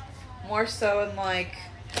like more so in like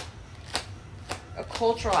a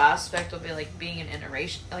cultural aspect will be like being an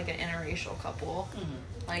interracial couple,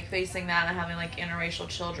 like facing that and having like interracial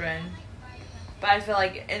children. But I feel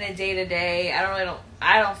like in a day to day, I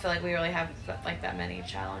don't feel like we really have like that many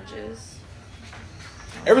challenges.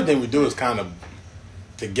 Everything we do is kind of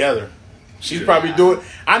together. She's probably doing.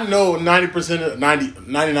 I know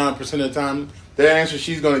 99% of the time, the answer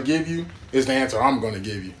she's gonna give you is the answer I'm gonna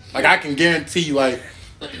give you. Like I can guarantee, like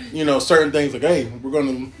certain things. Like, hey, we're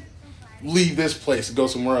gonna leave this place and go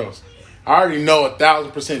somewhere else. I already know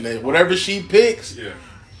 1,000% that whatever she picks,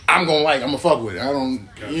 I'm gonna fuck with it. I don't.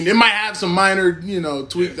 It might have some minor,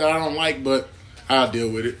 tweaks that I don't like, but I'll deal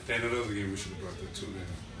with it. And another game we should have brought that too.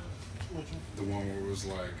 Then the one where it was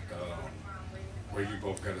like. Where you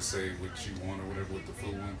both got to say what you want or whatever with the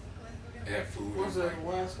food one. It had food. What's that?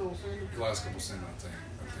 Last couple cent, I think.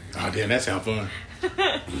 Oh damn, that sounds fun. We should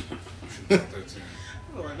have brought that too.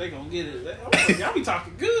 I feel like they gonna get it. Y'all be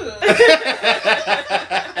talking good.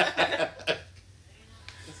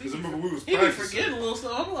 Because remember we was He be practicing. forgetting a little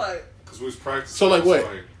stuff. I'm like, Because we was practicing. So like what?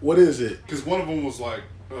 What is it? Because one of them was like,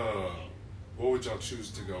 what would y'all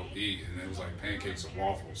choose to go eat? And it was like pancakes or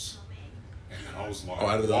waffles. And then I was like,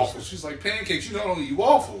 out of those. waffles. She's like, pancakes, you don't eat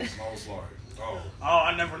waffles. And I was like, oh,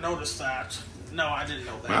 I never noticed that. No, I didn't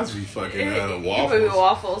know that. Mine's be fucking He would do waffles.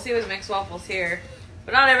 waffles. He would mix waffles here,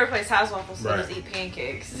 but not every place has waffles. So Right. just eat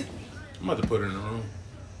pancakes. I'm about to put it in the room.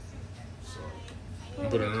 so.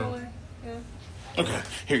 Put it in the room. Yeah. Okay,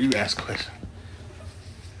 here you ask a question.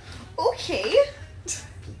 Okay.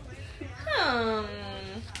 All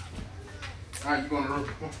right, you going to room?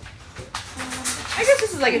 I guess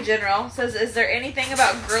this is like a general. It says, is there anything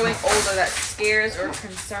about growing older that scares or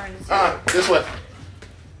concerns you? This way.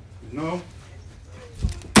 No.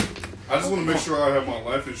 I just want to make sure I have my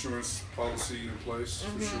life insurance policy in place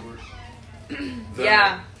for sure.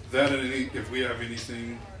 Yeah. That and if we have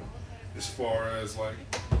anything as far as like,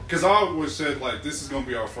 because I always said like this is gonna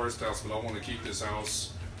be our first house, but I want to keep this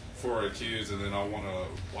house for our kids, and then I want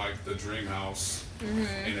to like the dream house.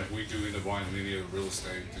 And if we do end up buying any of the real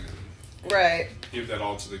estate, then Right. give that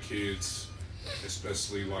all to the kids,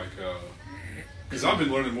 especially like because I've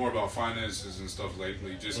been learning more about finances and stuff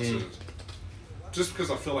lately, just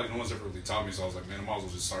because I feel like no one's ever really taught me. So I was like, man, I might as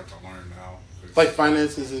well just start to learn now. Like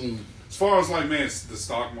finances and As far as like, man, it's the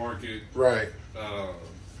stock market. right.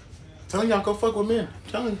 Telling y'all go fuck with men.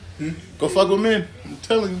 I'm telling you. Go fuck with men. I'm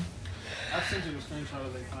telling you. I sent you the screenshot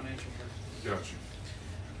of the financial person. Got you.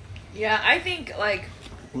 Yeah, I think like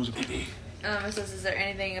Who's it? it says, is there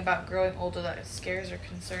anything about growing older that scares or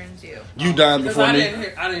concerns you? You dying Because before I me. didn't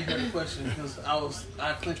hear the question because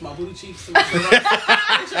I clenched my booty cheeks. So make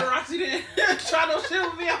sure Roxy didn't try no shit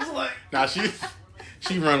with me. I was like, Nah,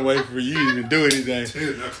 she run away from you. You even do anything.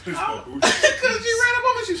 Yeah, that's my booty. because she ran up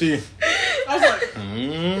on me. She I was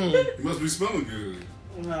like, You must be smelling good.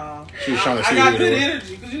 no. She was trying to I see got who it good was.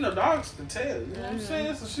 energy because dogs can tell. You know what I'm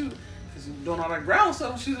saying? So she, because you doing all that ground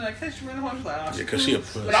stuff, she's in that case. She ran up on me. She's like, oh, Yeah, because she a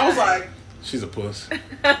puss. But I was like, She's a puss.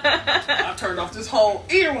 I turned off this whole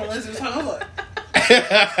ear when Lizzie was talking. I was like,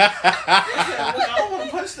 I don't want to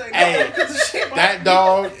punch that dog Hey, because of shit. That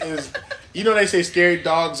dog is. You know they say scary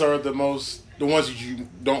dogs are the ones that you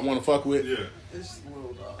don't want to fuck with. Yeah. It's a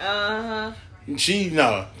little dog.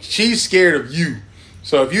 She's scared of you.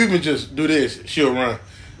 So if you even just do this, she'll run.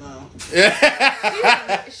 No.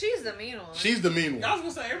 She's the mean one. She's the mean I one.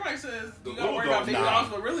 was gonna say everybody says The you gotta little worry about dog, big nah. dogs,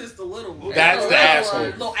 but really it's the little one. That's the little asshole.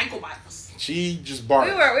 Little ankle biters. She just barks.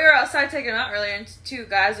 We were outside taking them out earlier, and two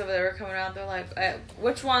guys over there were coming out. They're like,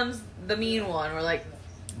 "Which one's the mean one?" We're like,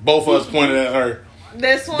 both of us pointed at her.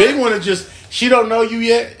 "This one." Big one is just she don't know you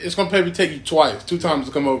yet. It's gonna probably take you two times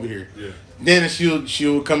to come over here. Yeah. Then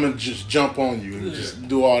she'll come and just jump on you and just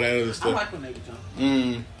do all that other I stuff. like when they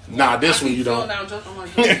jump. Nah, this one you don't. Now jump. I'm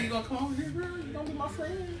like, you gonna come over here, girl? You gonna be my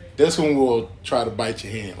friend? This one will try to bite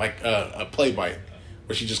your hand like a play bite,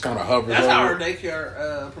 where she just kind of hovers. That's over. how our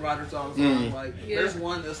daycare providers all the time. Like, Yeah. there's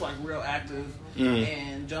one that's like real active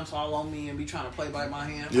and jumps all on me and be trying to play bite my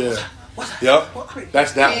hand. Yeah. What's that? Yep. What?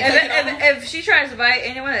 That's that one. And if she tries to bite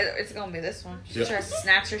anyone, it's gonna be this one. She Yep. tries to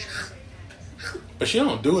snatch her. But she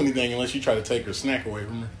don't do anything unless you try to take her snack away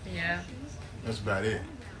from her. Yeah. That's about it.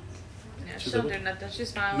 Yeah, She's she don't like, do nothing.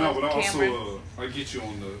 She's fine No, with but Cameron. also, I get you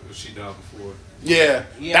on the if she died before. Yeah,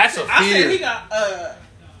 that's a I said he fear. got.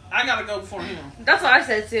 I gotta go before him. That's what I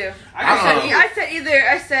said too.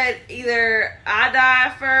 I said either I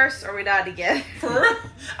die first or we die together. For real?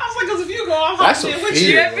 I was like, because if you go, I'm That's a hopping in with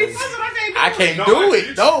fear, you. bro. I said, I can't No, do I it.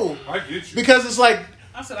 get No, you. I get you. because it's like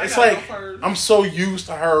I said, I it's gotta like go first. I'm so used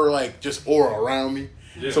to her like just aura around me.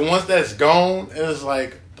 Yeah. So once that's gone, it's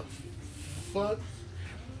like the fuck.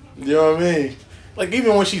 You know what I mean? Like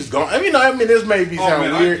even when she's gone, this may be Oh sound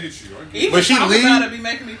man, weird. I get you. I get you. Even But she talking leave- about it be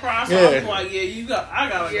making me cry. So Yeah. I'm like, yeah, you got. I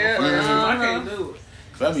gotta Yeah. go first. I Uh-huh. can't do it.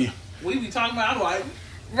 That'd be We be talking about. I'm like,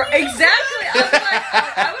 Exactly. I was like,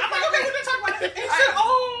 I would I'm like, okay, we're gonna talk about it. And she said,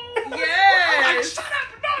 oh, Yes. shut up,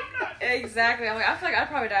 no. Exactly. I'm like, I feel like I'd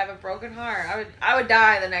probably die of a broken heart. I would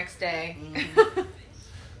die the next day.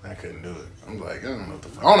 I couldn't do it. I'm like I don't know what the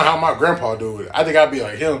fuck. I don't know how my grandpa do it. I think I'd be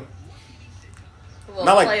like him. A little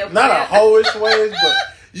Not like play-o-play. not a hoish ways, but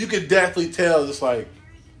you could definitely tell. It's like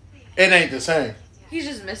it ain't the same. He's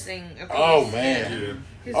just missing a piece. Oh man. Yeah.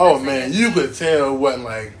 He's Oh missing man, a you piece. could tell it wasn't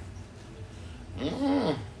like.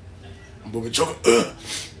 I'm moving choking.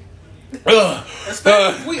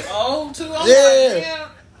 Especially we old too. I'm Yeah. like, yeah.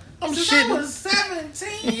 I'm Since I shitting. was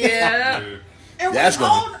 17. Yeah. Yeah. And That's we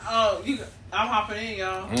gonna- old. Oh, I'm hopping in,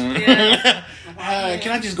 y'all. Yeah.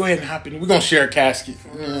 Can I just go ahead and hop in? We're gonna share a casket.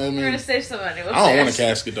 You know what I We're mean? gonna save some money. I don't want a Upstairs.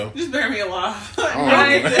 casket though. Just bury me alive. I don't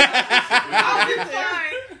Right. want I'll get there.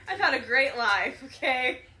 Fine. I've had a great life.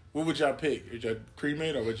 Okay. What would y'all pick? Would y'all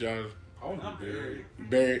cremate or would y'all I want to be buried.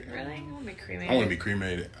 bury it? Really? I want to be cremated. I want to be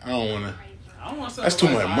cremated. I don't want to. I don't want to. That's too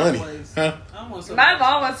much money, huh? I don't want to. My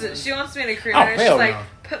mom wants to. She wants me to cremate her. She's hell like, no.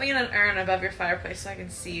 put me in an urn above your fireplace so I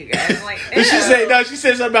can see you guys. I'm like, Did she ew. say no? She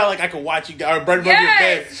said something about like I could watch you guys or burn above your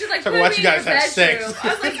bed. Yes. She's like, so I put can watch me you guys in your have bedroom. sex. I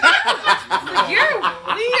was like, you're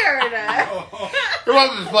weird. Your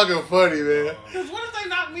mom is fucking funny, man. Because what if they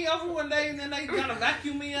knock me over one day and then they gotta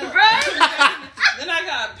vacuum me up? Right? Then I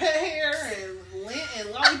got pet hair and lint and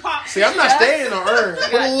lollipop. See, I'm not Yes. staying in the urn. Put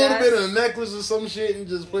a got little that. bit of a necklace or some shit and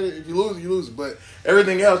just put it. If you lose it, you lose it. But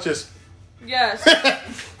everything else, just Yes.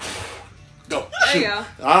 go. There you Shoot.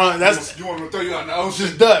 go. That's You want me to throw you out in the it's ocean?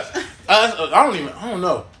 just dust. I don't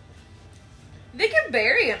know. They can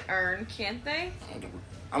bury an urn, can't they?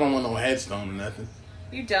 I don't want no headstone or nothing.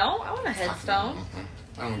 You don't? I want a headstone.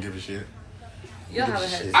 I don't give a shit. You'll have a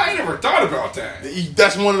Shit. headstone. I ain't never thought about that.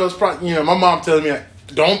 That's one of those. My mom tells me, like,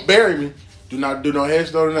 don't bury me. Do not do no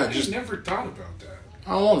headstone or I nothing. just Just never thought about that.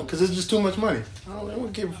 I don't want it because it's just too much money. I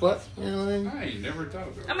don't give a fuck. You know what I mean? I ain't never thought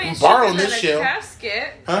about I that. mean, it's Borrowing cheaper than this a shell.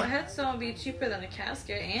 casket. Huh? A headstone would be cheaper than a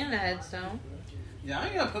casket and a headstone. Yeah, I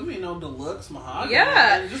ain't gotta put me in no deluxe mahogany. Yeah.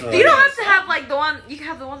 man. Just Right. You don't have to have like the one. You can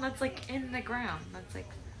have the one that's like in the ground. That's like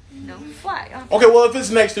flat. You don't have to- Okay, well if it's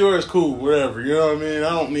next to her, it's cool. Whatever. You know what I mean? I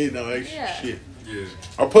don't need no extra Yeah. shit. Yeah.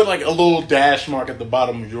 Or put like a little dash mark at the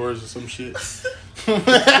bottom of yours or some shit. Give me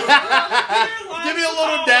a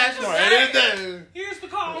little dash mark. Here's the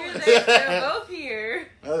call. They're both here.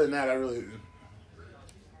 Other than that, I really.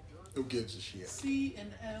 Who gives a shit? C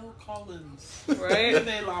and L Collins. Right? Did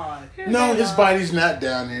they lie? No, his body's not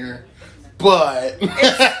down here. But. In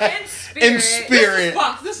spirit. In spirit.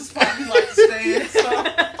 This is spot he likes to stay in.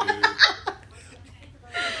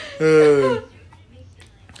 So.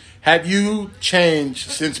 Have you changed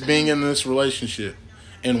since being in this relationship?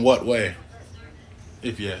 In what way?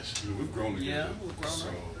 If yes. We've grown together. Yeah, we've grown so,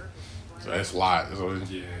 So that's a lot. So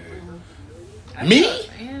yeah. me?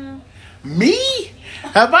 Yeah. Me?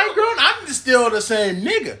 Have I grown? I'm still the same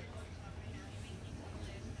nigga.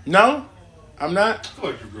 No? I'm not? I feel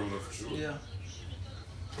like you've grown up for sure. Yeah.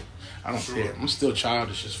 I don't Sure. care. I'm still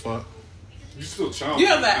childish as fuck. You still child. You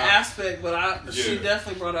have that aspect, but she Yeah.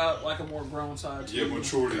 definitely brought out like a more grown side to Yeah, you.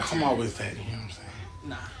 maturity. I'm too. always that. You know what I'm saying?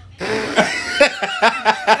 Nah.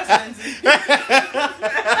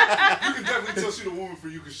 You can definitely tell she the woman for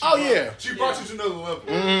you because Oh, yeah. she brought you to another level.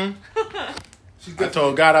 Mm-hmm. I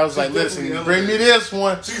told God, I was like, listen, bring me this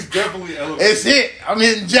one. She's definitely elevated. It's it. I'm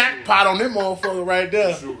hitting jackpot on that motherfucker right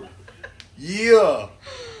there. Sure. Yeah.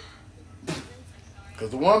 Because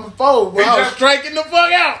the one before, I was striking the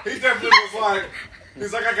fuck out. He definitely was like,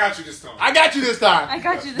 he's like, I got you this time. I got you this time. I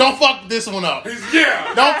got you this Don't fuck this one up.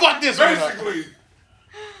 Yeah. Don't fuck this one up. Basically,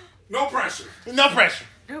 no pressure. No pressure.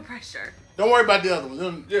 No pressure. Don't worry about the other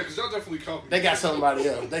ones. Yeah, because y'all definitely caught me. They got somebody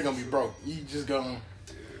else. They gonna be broke. You just gonna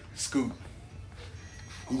scoot.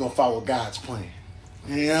 You gonna follow God's plan.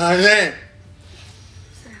 You know what I'm saying?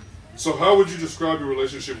 So how would you describe your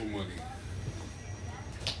relationship with money?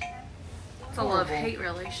 It's a love-hate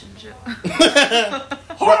relationship.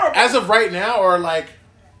 But as of right now, or like,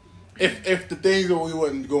 if the things that we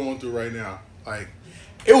wasn't going through right now, like,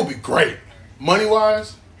 it would be great.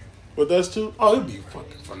 Money-wise, with us two, oh, it'd be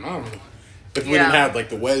fucking phenomenal. If we didn't have, like,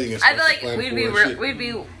 the wedding and stuff. I feel like to plan we'd for be and shit. we'd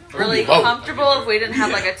be really both. comfortable if we didn't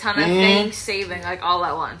have like a ton of things saving like all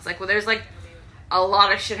at once. Like, well, there's like a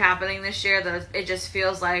lot of shit happening this year that it just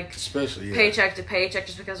feels like Especially, paycheck to paycheck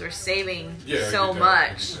just because we're saving Yeah, so I get that.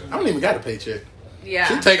 much. I don't even got a paycheck. Yeah.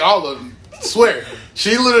 She take all of them. Swear.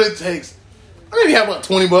 She literally takes, I maybe have, what,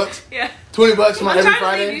 $20? Yeah. $20 from I'm every trying to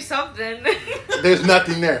Friday. leave you something. There's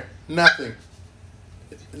nothing there. Nothing.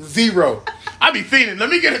 Zero. I be feeding. Let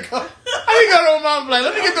me get a cup. I be going to my mom's like,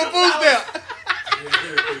 let me get the food stamp.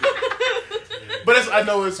 But I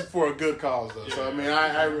know it's for a good cause, though. So, I mean,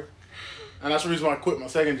 and that's the reason why I quit my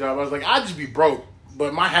second job. I was like, I'd just be broke.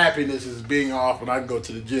 But my happiness is being off and I can go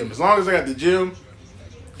to the gym. As long as I got the gym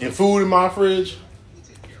and food in my fridge,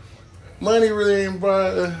 money really ain't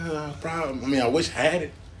a problem. I mean, I wish I had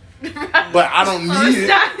it. But I don't Well, need it's it.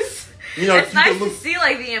 nice. You know, It's you can nice to look- see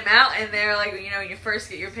like the amount in there, like, you know, when you first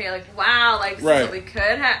get your pay, like, wow, like, this is Right. what we could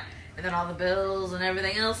have, and then all the bills and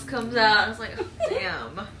everything else comes out. It's like, oh,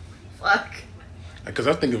 damn, fuck. Because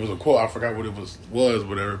I think it was a quote. I forgot what it was,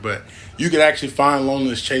 whatever. But you could actually find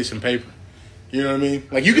loneliness chasing paper. You know what I mean?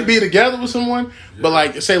 Like, you could be together with someone, but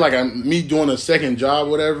like, say like me doing a second job,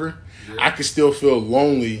 whatever, I could still feel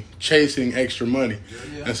lonely chasing extra money.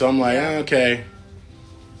 And so I'm like, okay,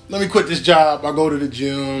 let me quit this job. I'll go to the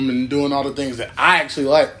gym and doing all the things that I actually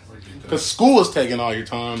like. Because school is taking all your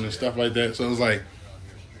time and stuff like that. So it's like,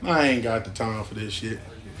 I ain't got the time for this shit.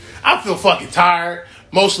 I feel fucking tired,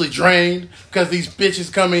 mostly drained, because these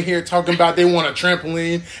bitches come in here talking about they want a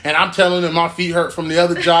trampoline, and I'm telling them my feet hurt from the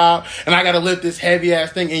other job, and I gotta lift this heavy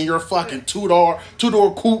ass thing in your fucking two-door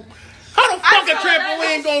coupe. How the fuck a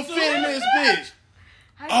trampoline gonna fit in this bitch?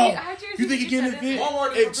 How'd You think it can fit?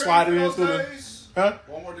 Walmart It didn't slide prepare it you in for through those the... days? Huh?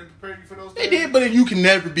 Walmart didn't prepare you for those They days? did, but you can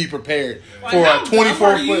never be prepared Like, for how a dumb are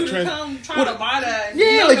 24-foot you to trans... come trying to buy that?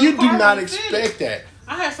 Yeah, know like the you do car not won't fit it. expect that.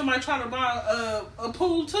 I had somebody trying to buy a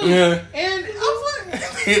pool too. Yeah. And I was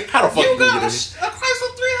like, How the fuck you you got gonna a get it?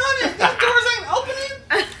 Chrysler 300. Those doors ain't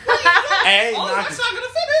opening. Hey, Oh, knock that's it. not going to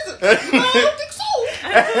fit, is it? No, I don't think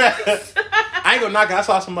so. I ain't gonna knock it. I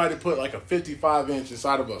saw somebody put like a 55-inch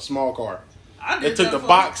inside of a small car. I They did took that the for-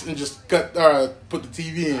 box and just put the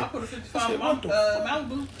TV in. I put a 55 I said, what the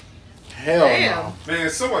Malibu. Hell Damn. no. Man,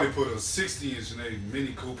 somebody put a 60-inch in a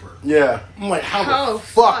Mini Cooper. Yeah. I'm like, how Oh, the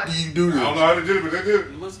fuck fuck. do you do I don't know this? how to do it, but they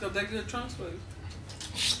did. You must got that good trunk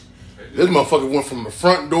space. This motherfucker went from the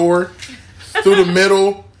front door through the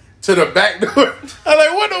middle to the back door. I'm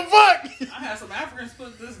like, what the fuck? I had some Africans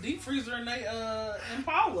put this deep freezer in they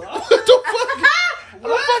Impala. What the fuck? How the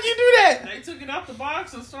fuck you do that? They took it out the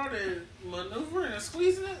box and started maneuvering and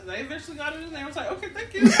squeezing it. They eventually got it in there. I was like, okay,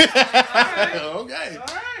 thank you. Alright. Okay.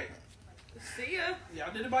 Alright. See ya.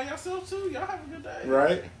 Y'all did it by yourself too. Y'all have a good day.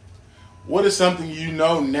 Right? What is something you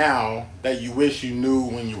know now that you wish you knew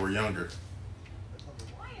when you were younger?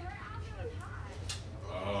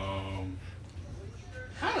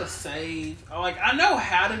 How to save. Like, I know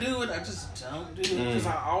how to do it. I just don't do it. Because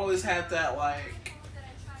I always have that, like,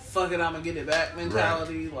 fuck it, I'm going to get it back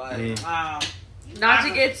mentality. Like, Not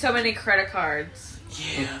to get so many credit cards.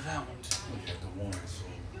 yeah, that one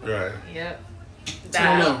too. Right. Yep. know.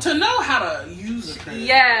 That. To know how to use a credit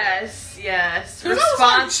Yes. card. 'Cause I was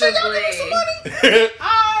like, shit, y'all Responsibly. give me some money?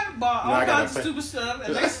 I bought Now I all gotta kinds of pay. stupid stuff,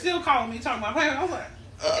 and they still calling me talking about payment. I was like,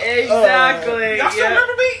 Exactly. y'all still Yep.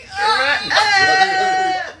 remember me?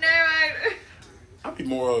 Never mind. I'd be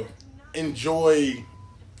more of enjoy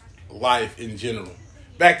life in general.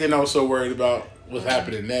 Back then, I was so worried about what's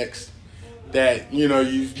happening next that you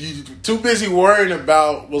too busy worrying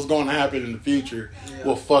about what's going to happen in the future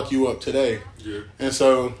will fuck you up today. Yeah. And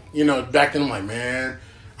so back then I'm like, man,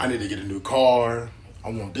 I need to get a new car. I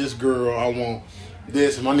want this girl. I want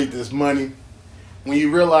this, and I need this money. When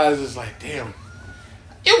you realize it's like, damn,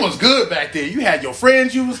 it was good back then. You had your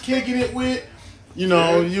friends you was kicking it with. You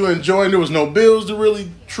know, you enjoying. There was no bills to really,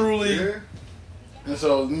 truly. Yeah. And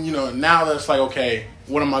so, you know, now that's like, okay,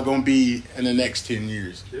 what am I going to be in the next 10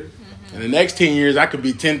 years? Yeah. In the next 10 years, I could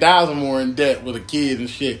be 10,000 more in debt with a kid and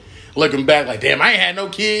shit. Looking back like, damn, I ain't had no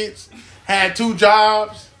kids. Had 2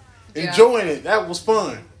 jobs. Enjoying it. That was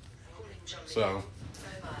fun. So.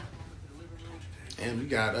 And we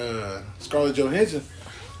got Scarlett Johansson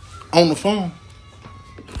on the phone.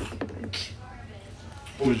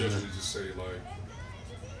 I would definitely just say, like,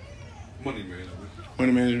 money management.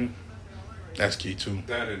 Money management. That's key, too.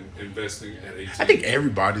 That and investing at 18. I think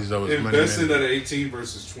everybody's, though, is money Investing management. at 18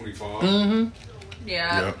 versus 25. Mm-hmm.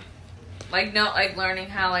 Yeah. Yep. Like learning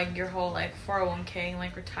how like your whole like 401k and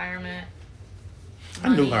like retirement.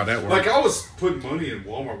 I knew how that worked. Like, I was putting money in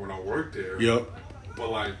Walmart when I worked there. Yep. But,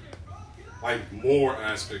 like more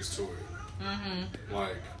aspects to it. Mm-hmm.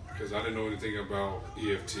 Like, because I didn't know anything about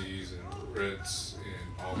EFTs and REITs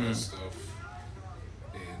and all that stuff.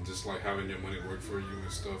 And just, like, having your money work for you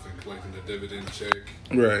and stuff and collecting the dividend check.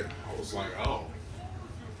 Right. I was like, oh,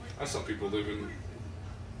 that's how people living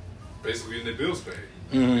basically in their bills paid.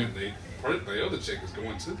 And the other check is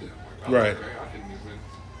going to them. Like, oh, Right. okay, I didn't even...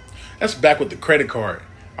 That's back with the credit card.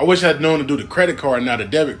 I wish I'd known to do the credit card, not a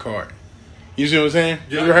debit card. You see what I'm saying?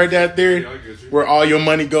 Yeah, you ever heard that theory? Yeah, I get you. Where all your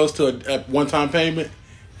money goes to a one-time payment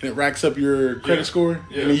and it racks up your credit Yeah. score?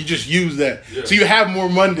 Yeah. And then you just use that. Yeah. So you have more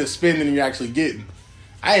money to spend than you're actually getting.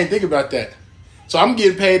 I didn't think about that. So I'm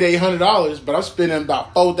getting paid $800, but I'm spending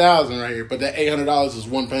about $4,000 right here. But that $800 is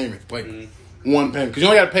one payment. Like one payment. Because you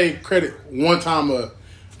only got to pay credit one time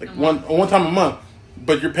one time a month.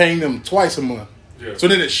 But you're paying them twice a month. Yeah. So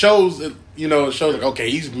then it shows, like, okay,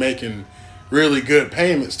 he's making really good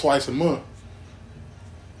payments twice a month.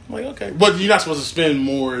 I'm like, okay. But you're not supposed to spend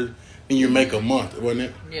more than you make a month, wasn't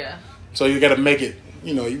it? Yeah. So you got to make it,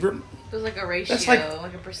 There's like a ratio, that's like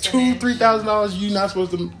a percentage. $2,000-$3,000 you're not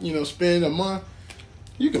supposed to, spend a month.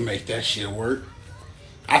 You can make that shit work.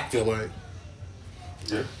 I feel like.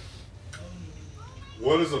 Yeah.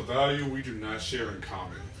 What is a value we do not share in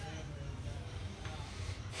common?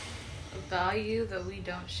 A value that we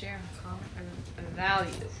don't share in common. A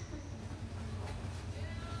value.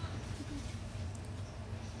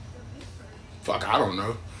 Fuck, I don't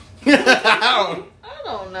know. I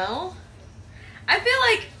don't know. I feel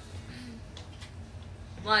like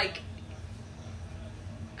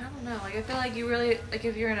I don't know. Like I feel like you really like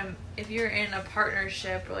if you're in a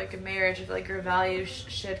partnership or like a marriage, I feel like your values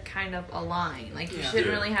should kind of align. Like you shouldn't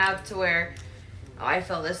really have to where I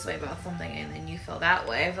feel this way about something and then you feel that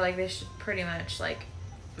way. I feel like they should pretty much like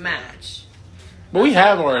match. But we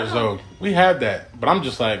have ours though. We have that. But I'm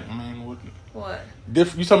just like, man, What?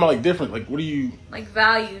 different? You talking about like different? Like, what do you? Like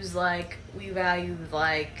values, like we value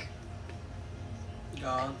like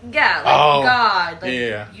God. yeah, like Oh, God, like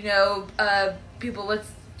yeah. people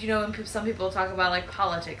with when some people talk about like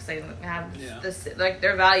politics, they have Yeah. this like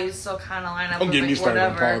their values still kind of line up. Don't with, get like, me started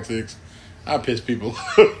on whatever. politics. I piss people.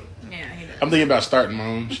 Yeah, he does. I'm thinking about starting my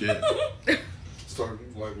own shit, Starting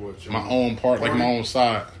like what? my own part, like my own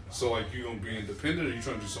side. So like you gonna be independent, or you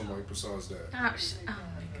trying to do something like besides that? Oh my god.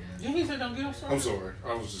 Yeah, he said don't get him started. I'm sorry,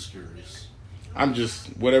 I was just curious. I'm just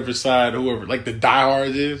whatever side, whoever, like the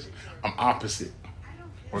diehards is. I'm opposite,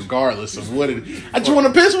 regardless of what it is. I just want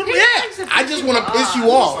to piss with me. Yeah, I just want to piss you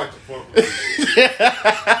It's off. like the fuck with you.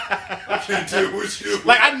 I can't deal with you.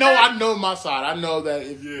 Like I know my side. I know that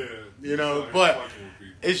if yeah, but fucking with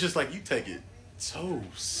people. it's just like you take it so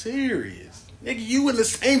serious, nigga. You in the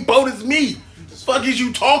same boat as me. Fuck is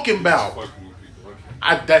you talking about? Fucking with people.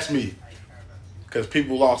 I can't. That's me. Because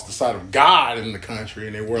people lost the sight of God in the country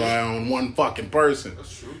and they rely on one fucking person.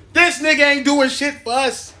 That's true. This nigga ain't doing shit for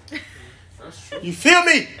us. That's true. You feel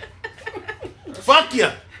me? Fuck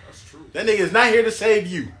ya. That's true. That nigga is not here to save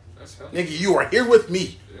you. That's healthy. Nigga, you are here with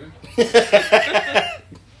me. Yeah.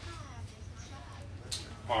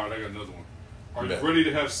 All right, I got another one. Are you Bet. ready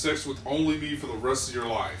to have sex with only me for the rest of your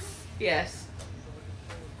life? Yes.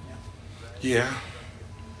 Yeah.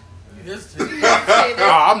 This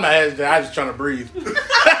Oh, I'm not hesitant. I'm just trying to breathe.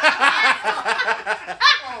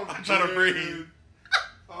 I'm trying to breathe.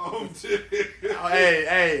 Oh, dude. Oh,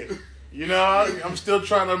 hey. You know, I'm still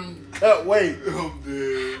trying to cut weight. I'm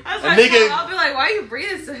dead. I was A like, nigga- I'll be like, why are you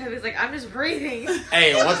breathing so heavy? He's like, I'm just breathing.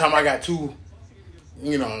 Hey, one time I got two,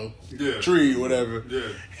 Yeah. tree, whatever. Yeah.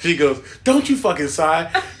 She goes, don't you fucking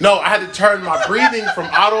sigh. No, I had to turn my breathing from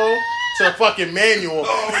auto to fucking manual.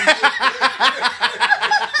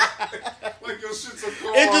 Like your shit's a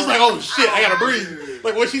car. It's just like, oh shit, I gotta breathe.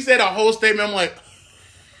 Like when she said a whole statement, I'm like,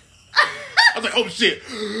 I was like, oh shit.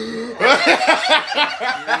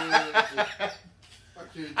 Like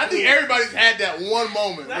I think everybody's had that one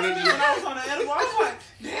moment. That's me when I was on the edible. I was like,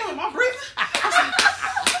 damn, am I breathing?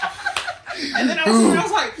 And then I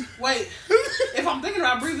was like, wait, if I'm thinking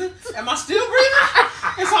about breathing, am I still breathing?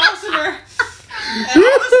 And so I'm sitting there, and I'm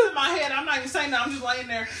listening in my head. I'm not even saying that. I'm just laying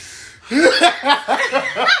there.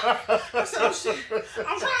 I said, oh shit,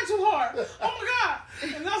 I'm trying too hard. Oh my God.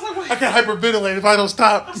 And then I was like, wait. I can't hyperventilate if I don't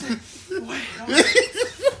stop. I said, wait.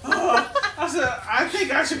 I said, I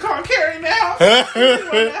think I should call Carrie now. She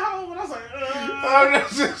went at home, and I was like, I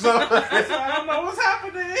said, I don't know what's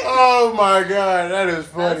happening. Oh my God, that is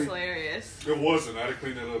funny. That's hilarious. It wasn't. I had to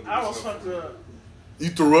clean that up. I was fucked up. You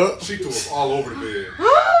threw up? She threw up all over the bed. So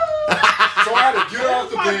I had to get her off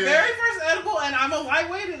the My bed. very first edible, and I'm a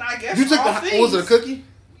lightweight, and I guess You took all the, things. was it a cookie?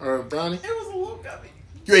 Or a brownie? It was a little gummy.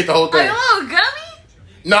 You ate the whole thing? Like a little gummy?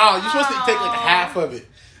 No, you're supposed to take like half of it.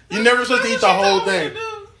 You're never supposed to eat the whole thing.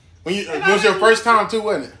 When you, it was your first time too,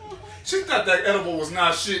 wasn't it? She thought that edible was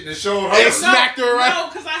not shit and it showed her. It smacked her right. No,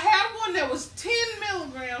 because I had one that was 10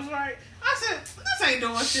 milligrams, right? I said, this ain't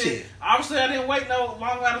doing shit. Obviously, I didn't wait no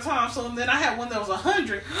long amount of time, so then I had one that was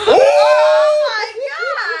 100. Oh my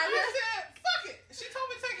God. I said, fuck it. She told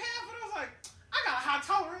me to take half, and I was like, I got a high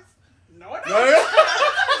tolerance. No, I don't. No,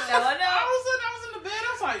 I was in the bed. I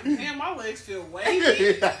was like, damn, my legs feel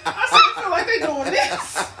wavy. I said, I feel like they doing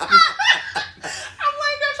this. I'm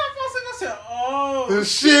laying there trying to fall asleep. I said, oh,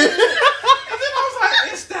 shit. And then I was like,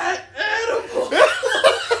 it's that edible.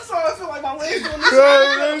 So I feel like my legs doing this. Oh,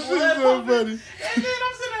 that shit's so funny. And then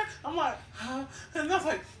I'm sitting there, I'm like, huh? And I was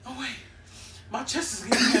like, oh wait, my chest is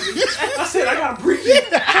getting heavy. I said, I gotta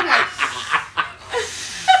breathe. I'm like,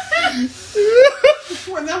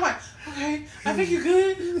 and then I'm like, okay, I think you're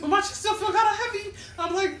good, but my chest still feel kind of heavy.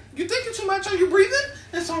 I'm like, you thinking too much? Are you breathing?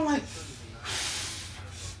 And so I'm like,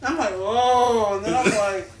 oh, and then I'm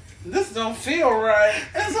like, this don't feel right.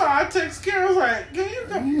 And so I text Karen, I was like, can you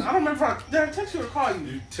come? I don't remember if did I text you or call you?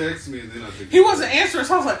 You text me and then I think He wasn't answering,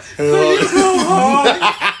 so I was like, can you go home?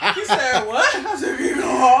 He said, what? I said, can you go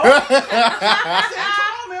home? I said,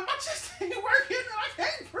 come on, man, my chest ain't working and I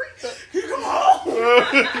can't breathe. Can you come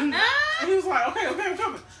home? And he was like, okay, I'm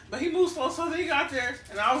coming. But he moved slow, so then he got there,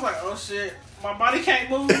 and I was like, oh shit, my body can't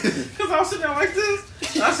move, because I was sitting there like this.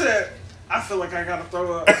 And I said, I feel like I gotta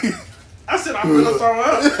throw up. I said, I'm gonna throw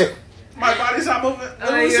up. My body's not moving.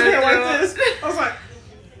 And we sitting here like this. I was like,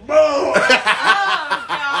 boom. Oh, God.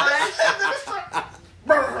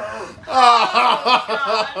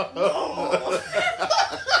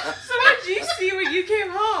 So what did you see when you came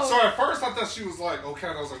home? So at first I thought she was like, okay,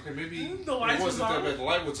 and I was like, okay, maybe The lights it was wasn't that on. bad. The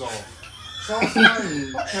light was off. So I was like,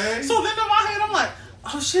 okay. So then in my head, I'm like,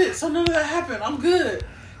 oh shit, so none of that happened. I'm good.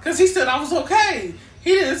 Because he said I was okay.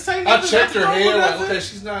 He didn't say I nothing. checked her nothing, hair, like, nothing. okay,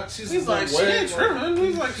 she's He's like, she ain't tripping.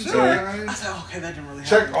 He's like, She's sure. alright. I said, okay, that didn't really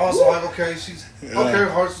Checked happen. also, like, okay, she's okay,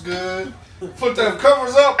 heart's good. Put them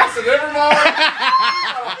covers up. I said, never mind.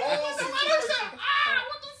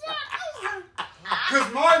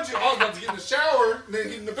 Because mind you, I was about to get in the shower and then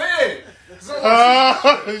get in the bed. So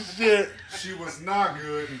Oh, shit. she was not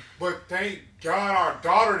good, but thank God our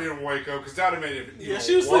daughter didn't wake up because that would have made it even Yeah,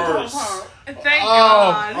 she was sleeping on worse. time. Thank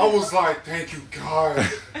God. I was like, thank you, God.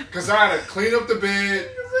 Because I had to clean up the bed,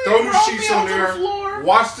 throw new Roll sheets me on onto the there, floor.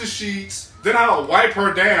 wash the sheets. Then I had to wipe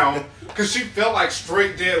her down because she felt like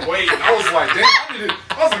straight dead weight. And I was like, damn,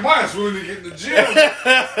 I was like, mine's willing to get in the gym. But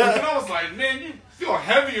then I was like, man, you feel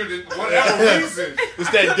heavier than whatever reason. It's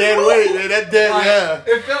that dead weight, man. That dead, Like, yeah.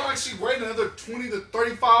 It felt like she weighed another 20 to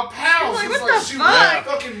 35 pounds. Like, It was what like the she fuck? wouldn't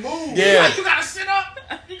fucking move. Yeah. Like, you gotta sit up.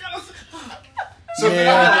 You gotta sit So then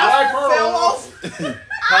Yeah. I had to wipe her fell off. off.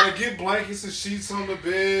 Had to get blankets and sheets on the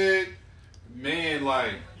bed. Man,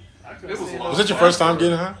 like, it was a lot. Was that your first time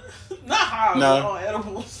getting high? Not high. No. No.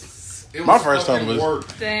 edibles. It My was first time fucking was- work.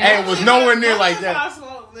 Damn. Hey, it was nowhere near like Once that. I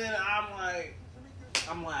smoke, then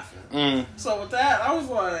I'm laughing. Mm. So with that, I was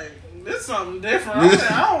like, this is something different.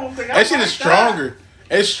 I don't think I That shit like is stronger.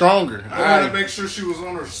 It's stronger. I had to make sure she was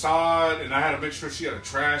on her side, and I had to make sure she had a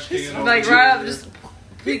trash can. on Like the right up, chair. just He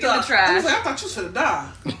pick in the thought- He was trash. like, I thought you was finna die.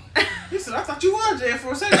 He said, I thought you was dead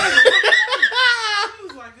for a second. He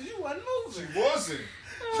was like, cause you wasn't She moving. wasn't.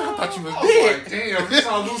 I thought you was I was dead. like, damn, this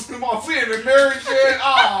all loosening my fin and married shit.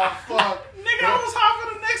 Oh, fuck. Nigga, I was hot for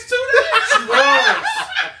the next 2 days. She was.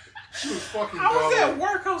 She was fucking I was dumb. at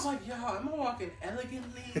work. I was like, yo, am I walking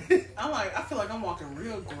elegantly? I'm like, I feel like I'm walking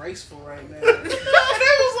real graceful right now. And they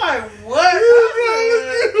was like, what? I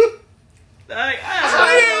Like, said, I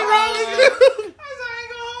ain't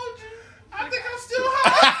gonna hold you. I think I'm still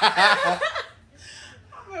hot.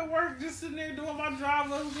 I'm at work just sitting there doing my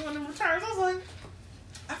drive. I was doing the returns. I was like,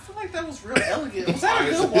 I feel like that was real elegant. Was that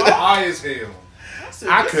a good walk? High as hell. I said,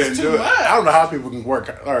 I this couldn't is do too it. much. I don't know how people can work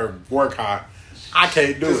hard. I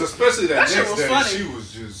can't do Because it. especially that That shit next was day, funny. she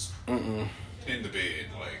was just in the bed.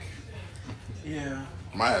 Like, Yeah.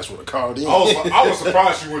 My ass would have called in. I was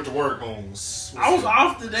surprised she went to work on. I was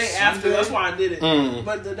off the day after. Sunday? That's why I did it. Mm.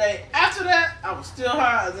 But the day after that, I was still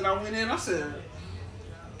high. And then I went in. I said,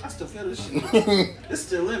 I still feel this shit. It's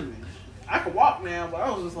still in me. I could walk now, but I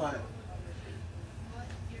was just like,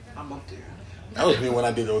 I'm up there. That was me when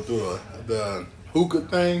I did go through the hookah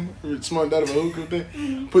thing. Smoked out of a hookah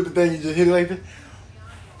thing. Put the thing, you just hit it like that.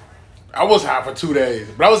 I was high for 2 days,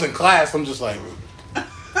 but I was in class. I'm just like,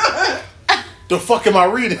 the fuck am I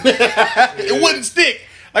reading? It wouldn't stick.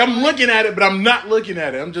 Like, I'm looking at it, but I'm not looking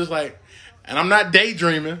at it. I'm just like, and I'm not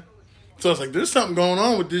daydreaming. So it's like, there's something going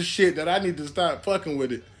on with this shit that I need to stop fucking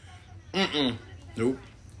with it. Nope.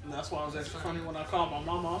 And that's why I was extra funny when I called my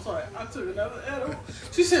mama. I was like, I took another edible.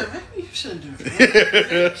 She said, maybe you shouldn't do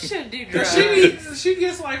that. Should do Cause drugs. she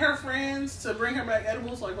gets like her friends to bring her back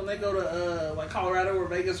edibles, like when they go to like Colorado or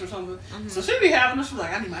Vegas or something. So she'd be having them. She's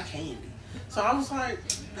like, I need my candy. So I was like,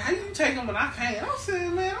 how you take them and I can't? I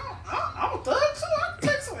said, man, I'm a thug too. I can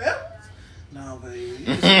take some edibles. No, baby, you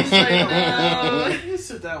just say no. You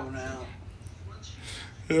sit that one out.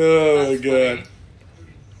 Oh, God.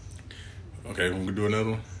 Okay, we can do another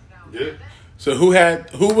one. Yeah. So who has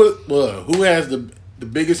the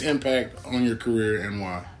biggest impact on your career and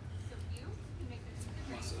why?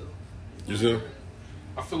 Yourself?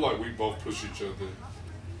 I feel like we both push each other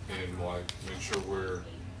and like make sure we're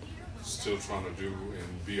still trying to do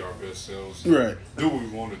and be our best selves. Right. Do what we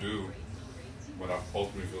want to do. But I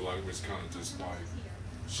ultimately feel like it's kind of just like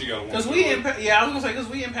she got to want Because to we do it. impact, yeah, I was gonna say because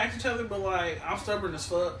we impact each other, but like I'm stubborn as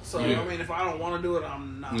fuck. So Yeah. I mean, if I don't want to do it,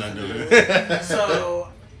 I'm not Not gonna doing do it. it. So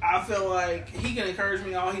I feel like he can encourage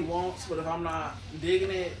me all he wants, but if I'm not digging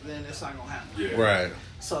it, then it's not gonna happen. Yeah. Right.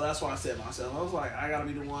 So that's why I said myself. I was like, I gotta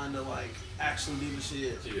be the one to like actually do the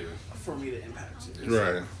shit Yeah. for me to impact it.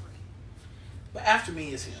 Right. But after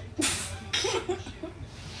me is him.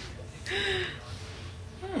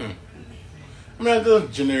 I mean, the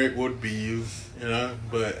generic would be you know,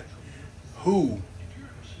 but who?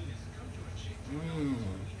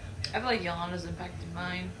 I feel like Yolanda's impacted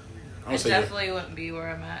mine. I I definitely wouldn't be where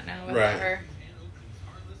I'm at now without Right. her.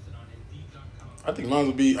 I think mine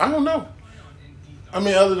would be, I don't know. I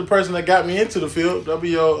mean, other than the person that got me into the field, that'll be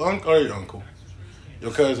your uncle or your uncle,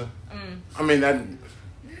 your cousin. I mean,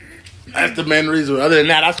 that's the main reason. Other than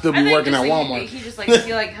that, I still be I think working at just, like, Walmart. He just like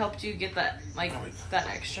he like helped you get that like that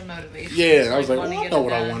extra motivation. Yeah, to, I was like, wanna well, I get know it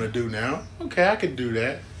what I done. want to do now. Okay, I can do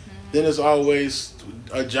that. Then it's always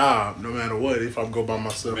a job, no matter what, if I go by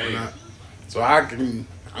myself or Man. not. So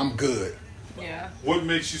I'm good. Yeah. What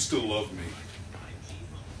makes you still love me?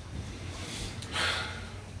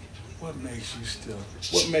 What makes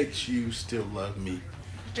you still love me?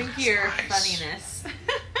 I think your funniness.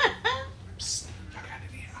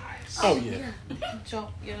 Oh yeah.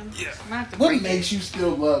 Joel, get him. Yeah. I'm gonna have to What break makes you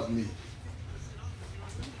still love me?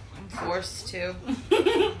 I'm forced to.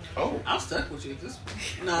 Oh, I'm stuck with you at this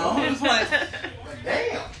point. No, it's like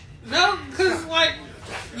damn. no, because like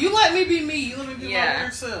you let me be me. You let me be Yeah. my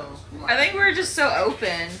weird self. I think we're just so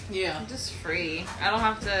open. Yeah. I'm just free. I don't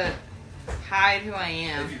have to hide who I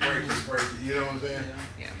am. If you break it, break it. You know what I'm saying?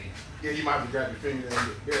 Yeah. Yeah, you might be grabbing your finger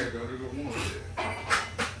and there you go. There go one.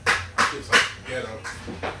 It's like ghetto.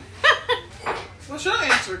 What's your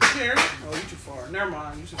answer, Carrie? Oh, you too far. Never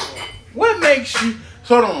mind. You too far. What makes you?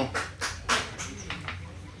 Hold on.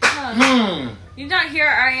 You not hear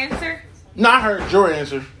our answer? Not heard your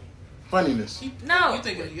answer. Funniness. No. You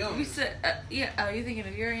think of young. You said, yeah. Oh, you thinking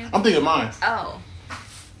of your answer? I'm thinking mine. Oh.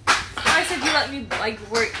 Well, I said you let me like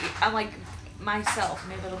work. I'm like myself.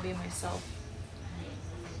 Maybe it'll be myself.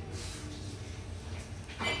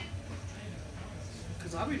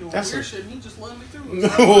 Because I be doing That's weird a- shit and you just love me through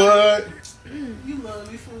it. What? You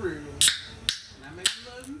love me for real. And that makes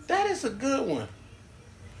you love you. That is a good one.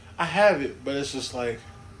 I have it, but it's just like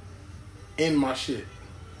in my shit.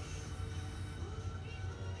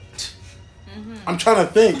 I'm trying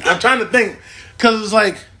to think. Because it's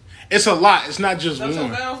like, it's a lot. It's not just That's what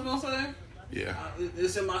one. Val's gonna say? Yeah.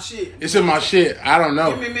 It's in my shit. It's in my shit. I don't know.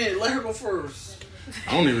 Give me a minute. Let her go first.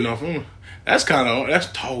 I don't even know if I'm. That's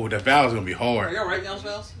told. That Val's gonna be Are hard. y'all right now,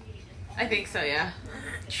 Vals? I think so. Yeah.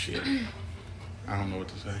 Shit. I don't know what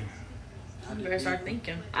to say. I better start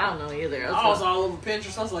thinking. I don't know either. I was all over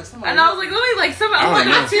Pinterest. I was like, somebody. And I was like, let me like some. I'm I like,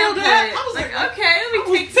 don't know. I feel that. I was like, like, okay, let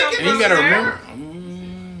me take some. And you gotta remember.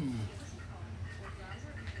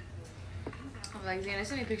 I'm like, Xana,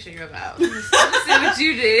 send me a picture of your about. Let me see what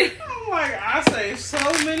you did. I'm like, I say so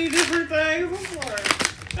many different things. I'm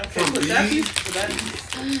like, For me,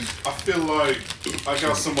 I feel like I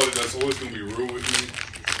got somebody that's always gonna be real with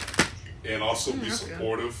me, and also be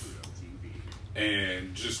supportive,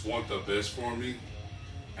 and just want the best for me.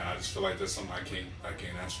 And I just feel like that's something I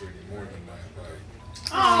can't ask for any more than that. Like,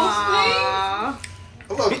 Aww.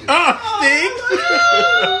 I love you.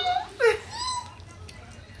 Steve.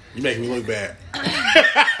 You make me look bad. hey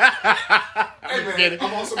man,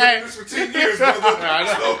 I'm also been this for 10 years, brother.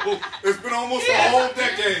 So it's been almost a whole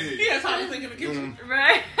decade. He has time to think in the kitchen.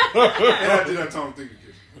 Right. And I did have time to think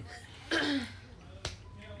again.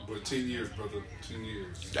 But 10 years, brother. 10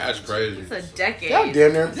 years. That's crazy. It's a decade. Y'all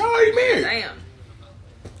damn near. Y'all already married. Damn.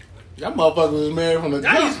 Y'all motherfuckers was married from the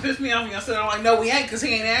That used to jump. piss me off when y'all said, I'm like, no, we ain't, because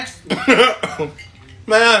he ain't asked.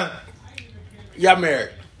 Man, y'all married.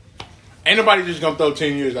 Ain't nobody just gonna throw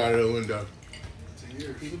 10 years out of the window. 10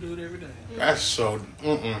 years. People do it every day. That's so.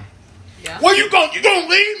 Yeah. Well, you gonna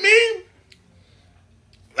leave me?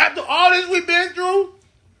 After all this we've been through?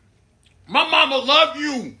 My mama love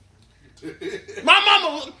you. My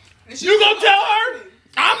mama. You gonna tell her?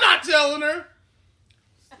 I'm not telling her.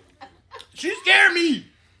 She scared me.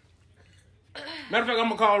 Matter of fact, I'm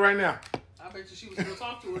gonna call her right now. I bet you she was going to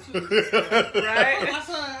talk to her, too. Right? My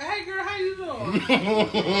son, hey, girl, how you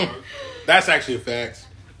doing? That's actually a fact.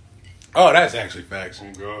 Oh, that's actually facts.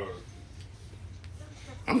 Oh God.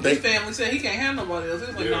 I'm His thinking. family said he can't have nobody else.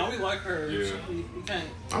 It's like, Yeah. no, we like her. Yeah. We can't.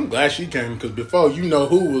 I'm glad she came because before you know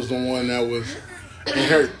who was the one that was in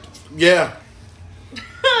her. Yeah,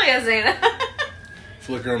 Yeah, Zayna.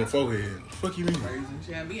 flicker on the forehead. Fuck you mean? Crazy.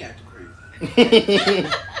 She had me acting crazy.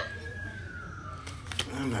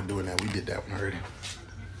 I'm not doing that. We did that one already.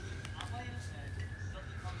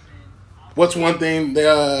 What's one thing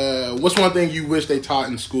you wish they taught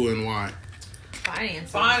in school and why?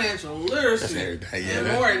 Financial literacy. That's everything, yeah, and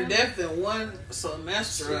that- more in depth than one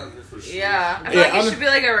semester of it. For sure. Yeah, I feel Yeah, like it I'm- should be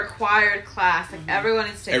like a required class. Like everyone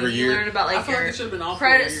needs to take Every it. You year. learn about I like feel like your it should have been all 4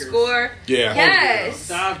 credit years. score. Yeah. Yes.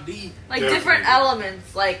 Dive deep. Like Definitely. different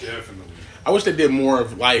elements. Like Definitely. I wish they did more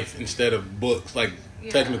of life instead of books, like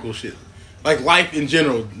Yeah. technical shit, like life in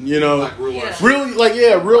general. You know, Like real life. Yeah. really, like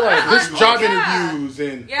real life. This Yeah. job Yeah. interviews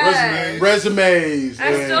and Yes. resumes. I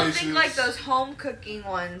and still think like those home cooking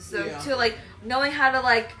ones. So Yeah. to like knowing how to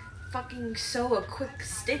like fucking sew a quick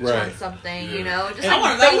stitch Right. on something. Yeah. You know, just I like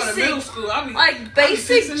wanted that one in middle basic, school. I be like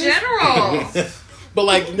basic fixing this. general. but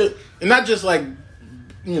like, and not just like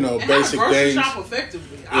And how to basic grocery thing. shop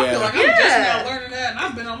effectively. I Yeah. feel like I'm just Yeah. now learning that, and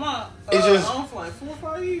I've been on my It's just- own for like 4 or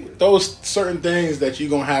 5 years. Those certain things that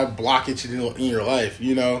you're gonna have blockage in your life,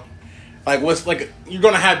 you know, like what's like you're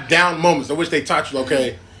gonna have down moments. I wish they taught you.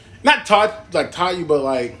 Okay, not taught you, but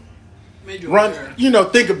like Made you run. aware. You know,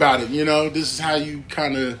 think about it. You know, this is how you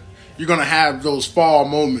you're gonna have those fall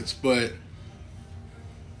moments, but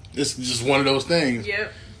this is just one of those things.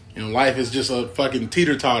 Yep. You know, life is just a fucking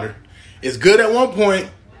teeter-totter. It's good at one point,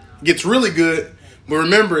 gets really good, but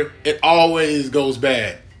remember, it always goes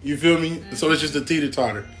bad. You feel me? Mm-hmm. So it's just a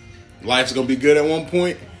teeter-totter. Life's gonna be good at one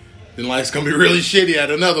point, then life's gonna be really shitty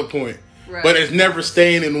at another point. Right. But it's never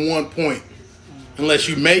staying in one point. Unless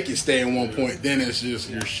you make it stay in one point, then it's just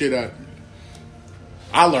your shit out.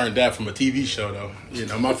 I learned that from a TV show, though. You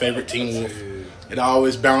know, my favorite Teen Wolf. It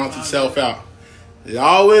always balances itself out. It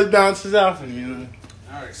always balances out, you know.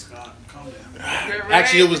 All right, Scott, calm down. Right.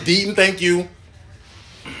 Actually, it was Deaton. Thank you.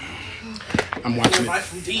 I'm watching Advice it.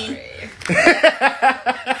 from Dean.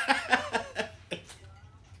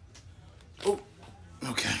 Oh,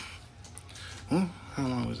 okay. How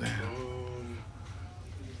long was that?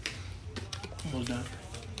 Almost done.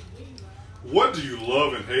 What do you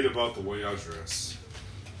love and hate about the way I dress?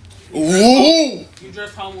 Ooh! You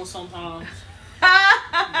dress homeless sometimes. Come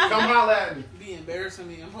holla at me. Be embarrassing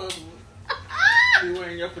me in public. Be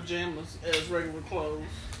wearing your pajamas as regular clothes.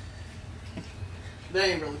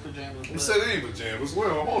 They ain't really pajamas. You But, said it ain't pajamas.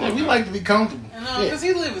 Well, hold Yeah, on. we like to be comfortable. no, Yeah. because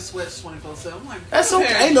he live in sweats 24/7. I'm like, That's put a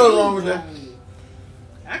okay. pair of Ain't nothing shoes wrong with that. on.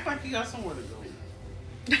 Act like you got somewhere to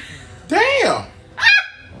go. Damn.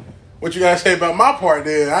 What you guys say about my part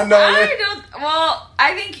then? I know I that. don't. Well,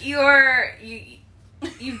 I think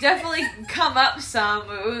you've definitely come up some.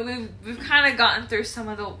 We've kind of gotten through some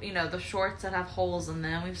of the shorts that have holes in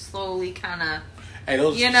them. We've slowly kind of Hey,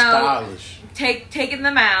 those you are know, stylish. taken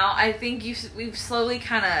them out. I think we've slowly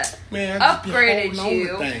kind of Man, I just be upgraded holding on to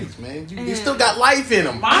you. things, man. You still got life in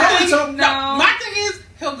them. My thing, No. my thing is,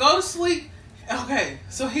 he'll go to sleep. Okay,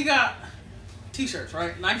 so he got t-shirts,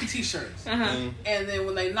 right? Nike t-shirts. And then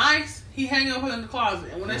when they nice, he hang up in the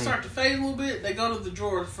closet. And when they start to fade a little bit, they go to the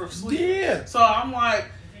drawer for sleep. Yeah. So I'm like,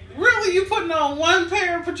 really, you putting on one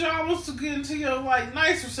pair of pajamas to get into your like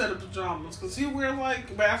nicer set of pajamas? Because he'll wear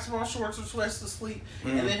like basketball shorts or sweats to sleep,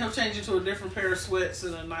 and then he'll change into a different pair of sweats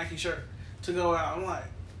and a Nike shirt to go out. I'm like,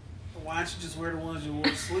 why don't you just wear the ones you wore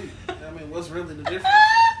to sleep? I mean, what's really the difference?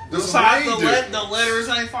 Besides the letters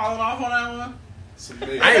ain't falling off on that one.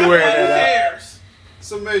 I ain't wearing Who that. cares?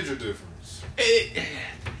 It's a major difference.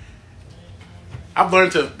 I've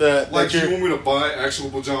learned to Like, you want me to buy actual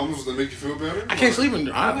pajamas that make you feel better? I can't sleep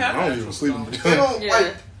in. I don't even sleep in. They don't Yeah.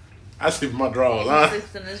 like. I sleep in my drawers. He Huh?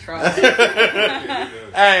 sleeps in his drawers. Yeah.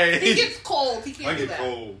 Hey, He gets cold. He can't I do get that.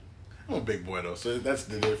 cold. I'm a big boy though, so that's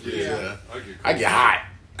the difference. Yeah. I get hot.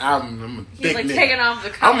 I'm a He's thick like nigga. taking off the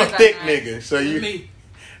I'm covers a thick at night. nigga, so Me.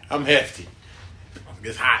 I'm hefty.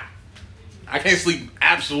 It's hot. I can't sleep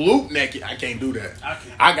absolute naked. I can't do that. I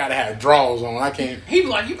can't. I gotta have drawers on. I can't. He be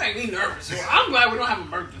like, you make me nervous. Well, I'm glad we don't have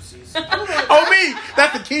emergencies. I'm like, Oh me,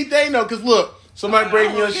 that's the key thing though. Cause look, somebody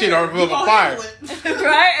breaking your shit or if You it's a gonna fire. handle it.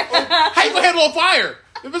 Right? How you gonna handle a fire?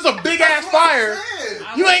 If it's a big ass fire,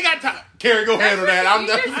 you ain't got time. Carrie, go handle that. I'm You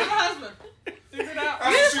done. just- I have a husband. Figure it out.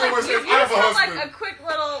 That's You what just she like, always you says. I have a just husband. like a quick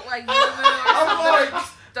little like movement or I'm something. like,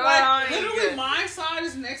 Throw it on. Like, and you're literally, good. my side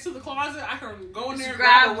is next to the closet. I can go in there, Just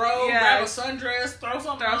grab a grab- robe, yeah. grab a sundress, throw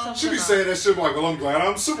something on. she be saying that shit like, well, I'm glad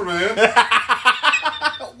I'm Superman.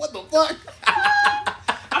 What the fuck?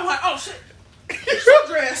 I'm like, oh shit,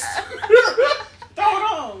 sundress. Throw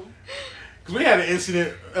it on. Cause we had an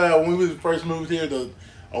incident when we first moved here. The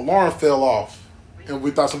alarm fell off, and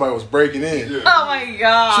we thought somebody was breaking in. Yeah. Oh my She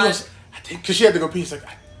god. was, I think, cause she had to go pee. She's like,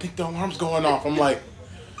 I think the alarm's going off. I'm like,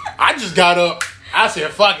 I just got up. I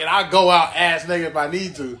said, fuck it. I'll go out ass naked if I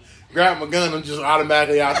need to. Grab my gun. I'm just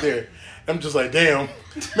automatically out there. I'm just like, damn.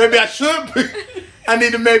 Maybe I should be. I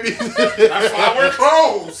need to maybe. That's why I wear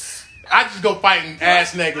clothes. I just go fighting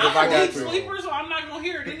ass naked if I I'm a got weak to. sleeper, so I'm not gonna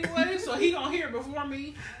hear it anyway. So he gonna hear it before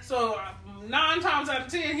me. So 9 times out of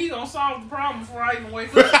 10, he gonna solve the problem before I even wake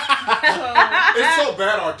up. So It's so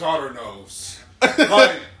bad our daughter knows.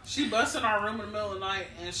 Like, she busts in our room in the middle of the night,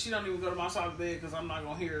 and she don't even go to my side of the bed because I'm not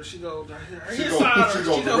gonna hear her. She go to her She his go- side, or she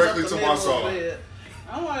go she goes directly up the to my middle of the side. bed.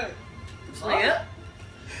 I'm like, Like, yeah.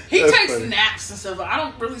 he That's takes funny. naps and stuff. I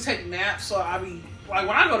don't really take naps, so I be like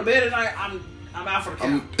when I go to bed at night, I'm out for the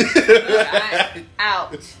count. I'm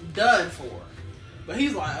out. Done for. But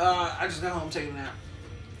he's like, I just got home taking a nap.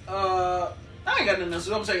 I ain't got nothing else to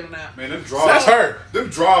do. I'm taking a nap. man, them drives. That's her. Them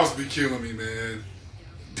drives be killing me, man.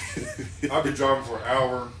 I be driving for an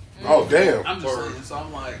hour. Oh, damn. I'm just Word. saying. So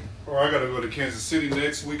I'm like, Or I gotta go to Kansas City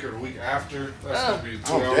next week or the week after. That's Oh. gonna be a 2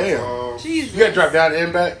 Oh, hour damn. drive. Jesus. You gotta drive down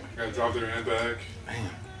and back? Gotta drive there and back.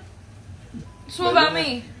 So what about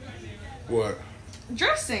me? What?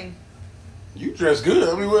 Dressing. You dress good.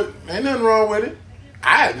 I mean, what? Ain't nothing wrong with it.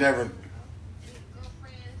 I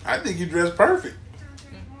think you dress perfect.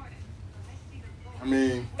 I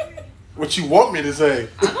mean, what you want me to say?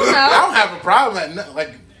 I don't know. I don't have a problem at nothing.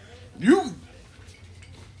 Like, you.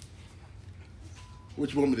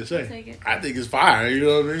 What you want me to say? Take it. I think it's fire. You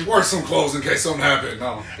know what I mean? Wear some clothes in case something happened.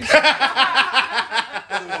 No.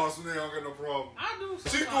 Otherwise, they don't got no problem. I do.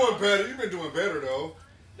 She's sometimes. doing better. You've been doing better though.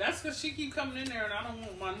 That's because she keep coming in there and I don't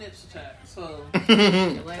want my nips attacked. So Like,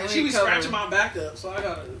 and let she me be cover scratching them. my back up, so I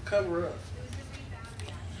gotta cover up.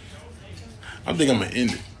 I think I'm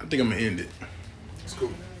gonna end it. It's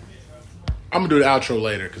cool. I'm gonna do the outro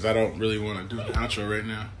later because I don't really want to do the outro right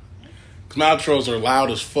now. Because my outros are loud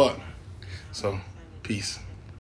as fuck. So, peace.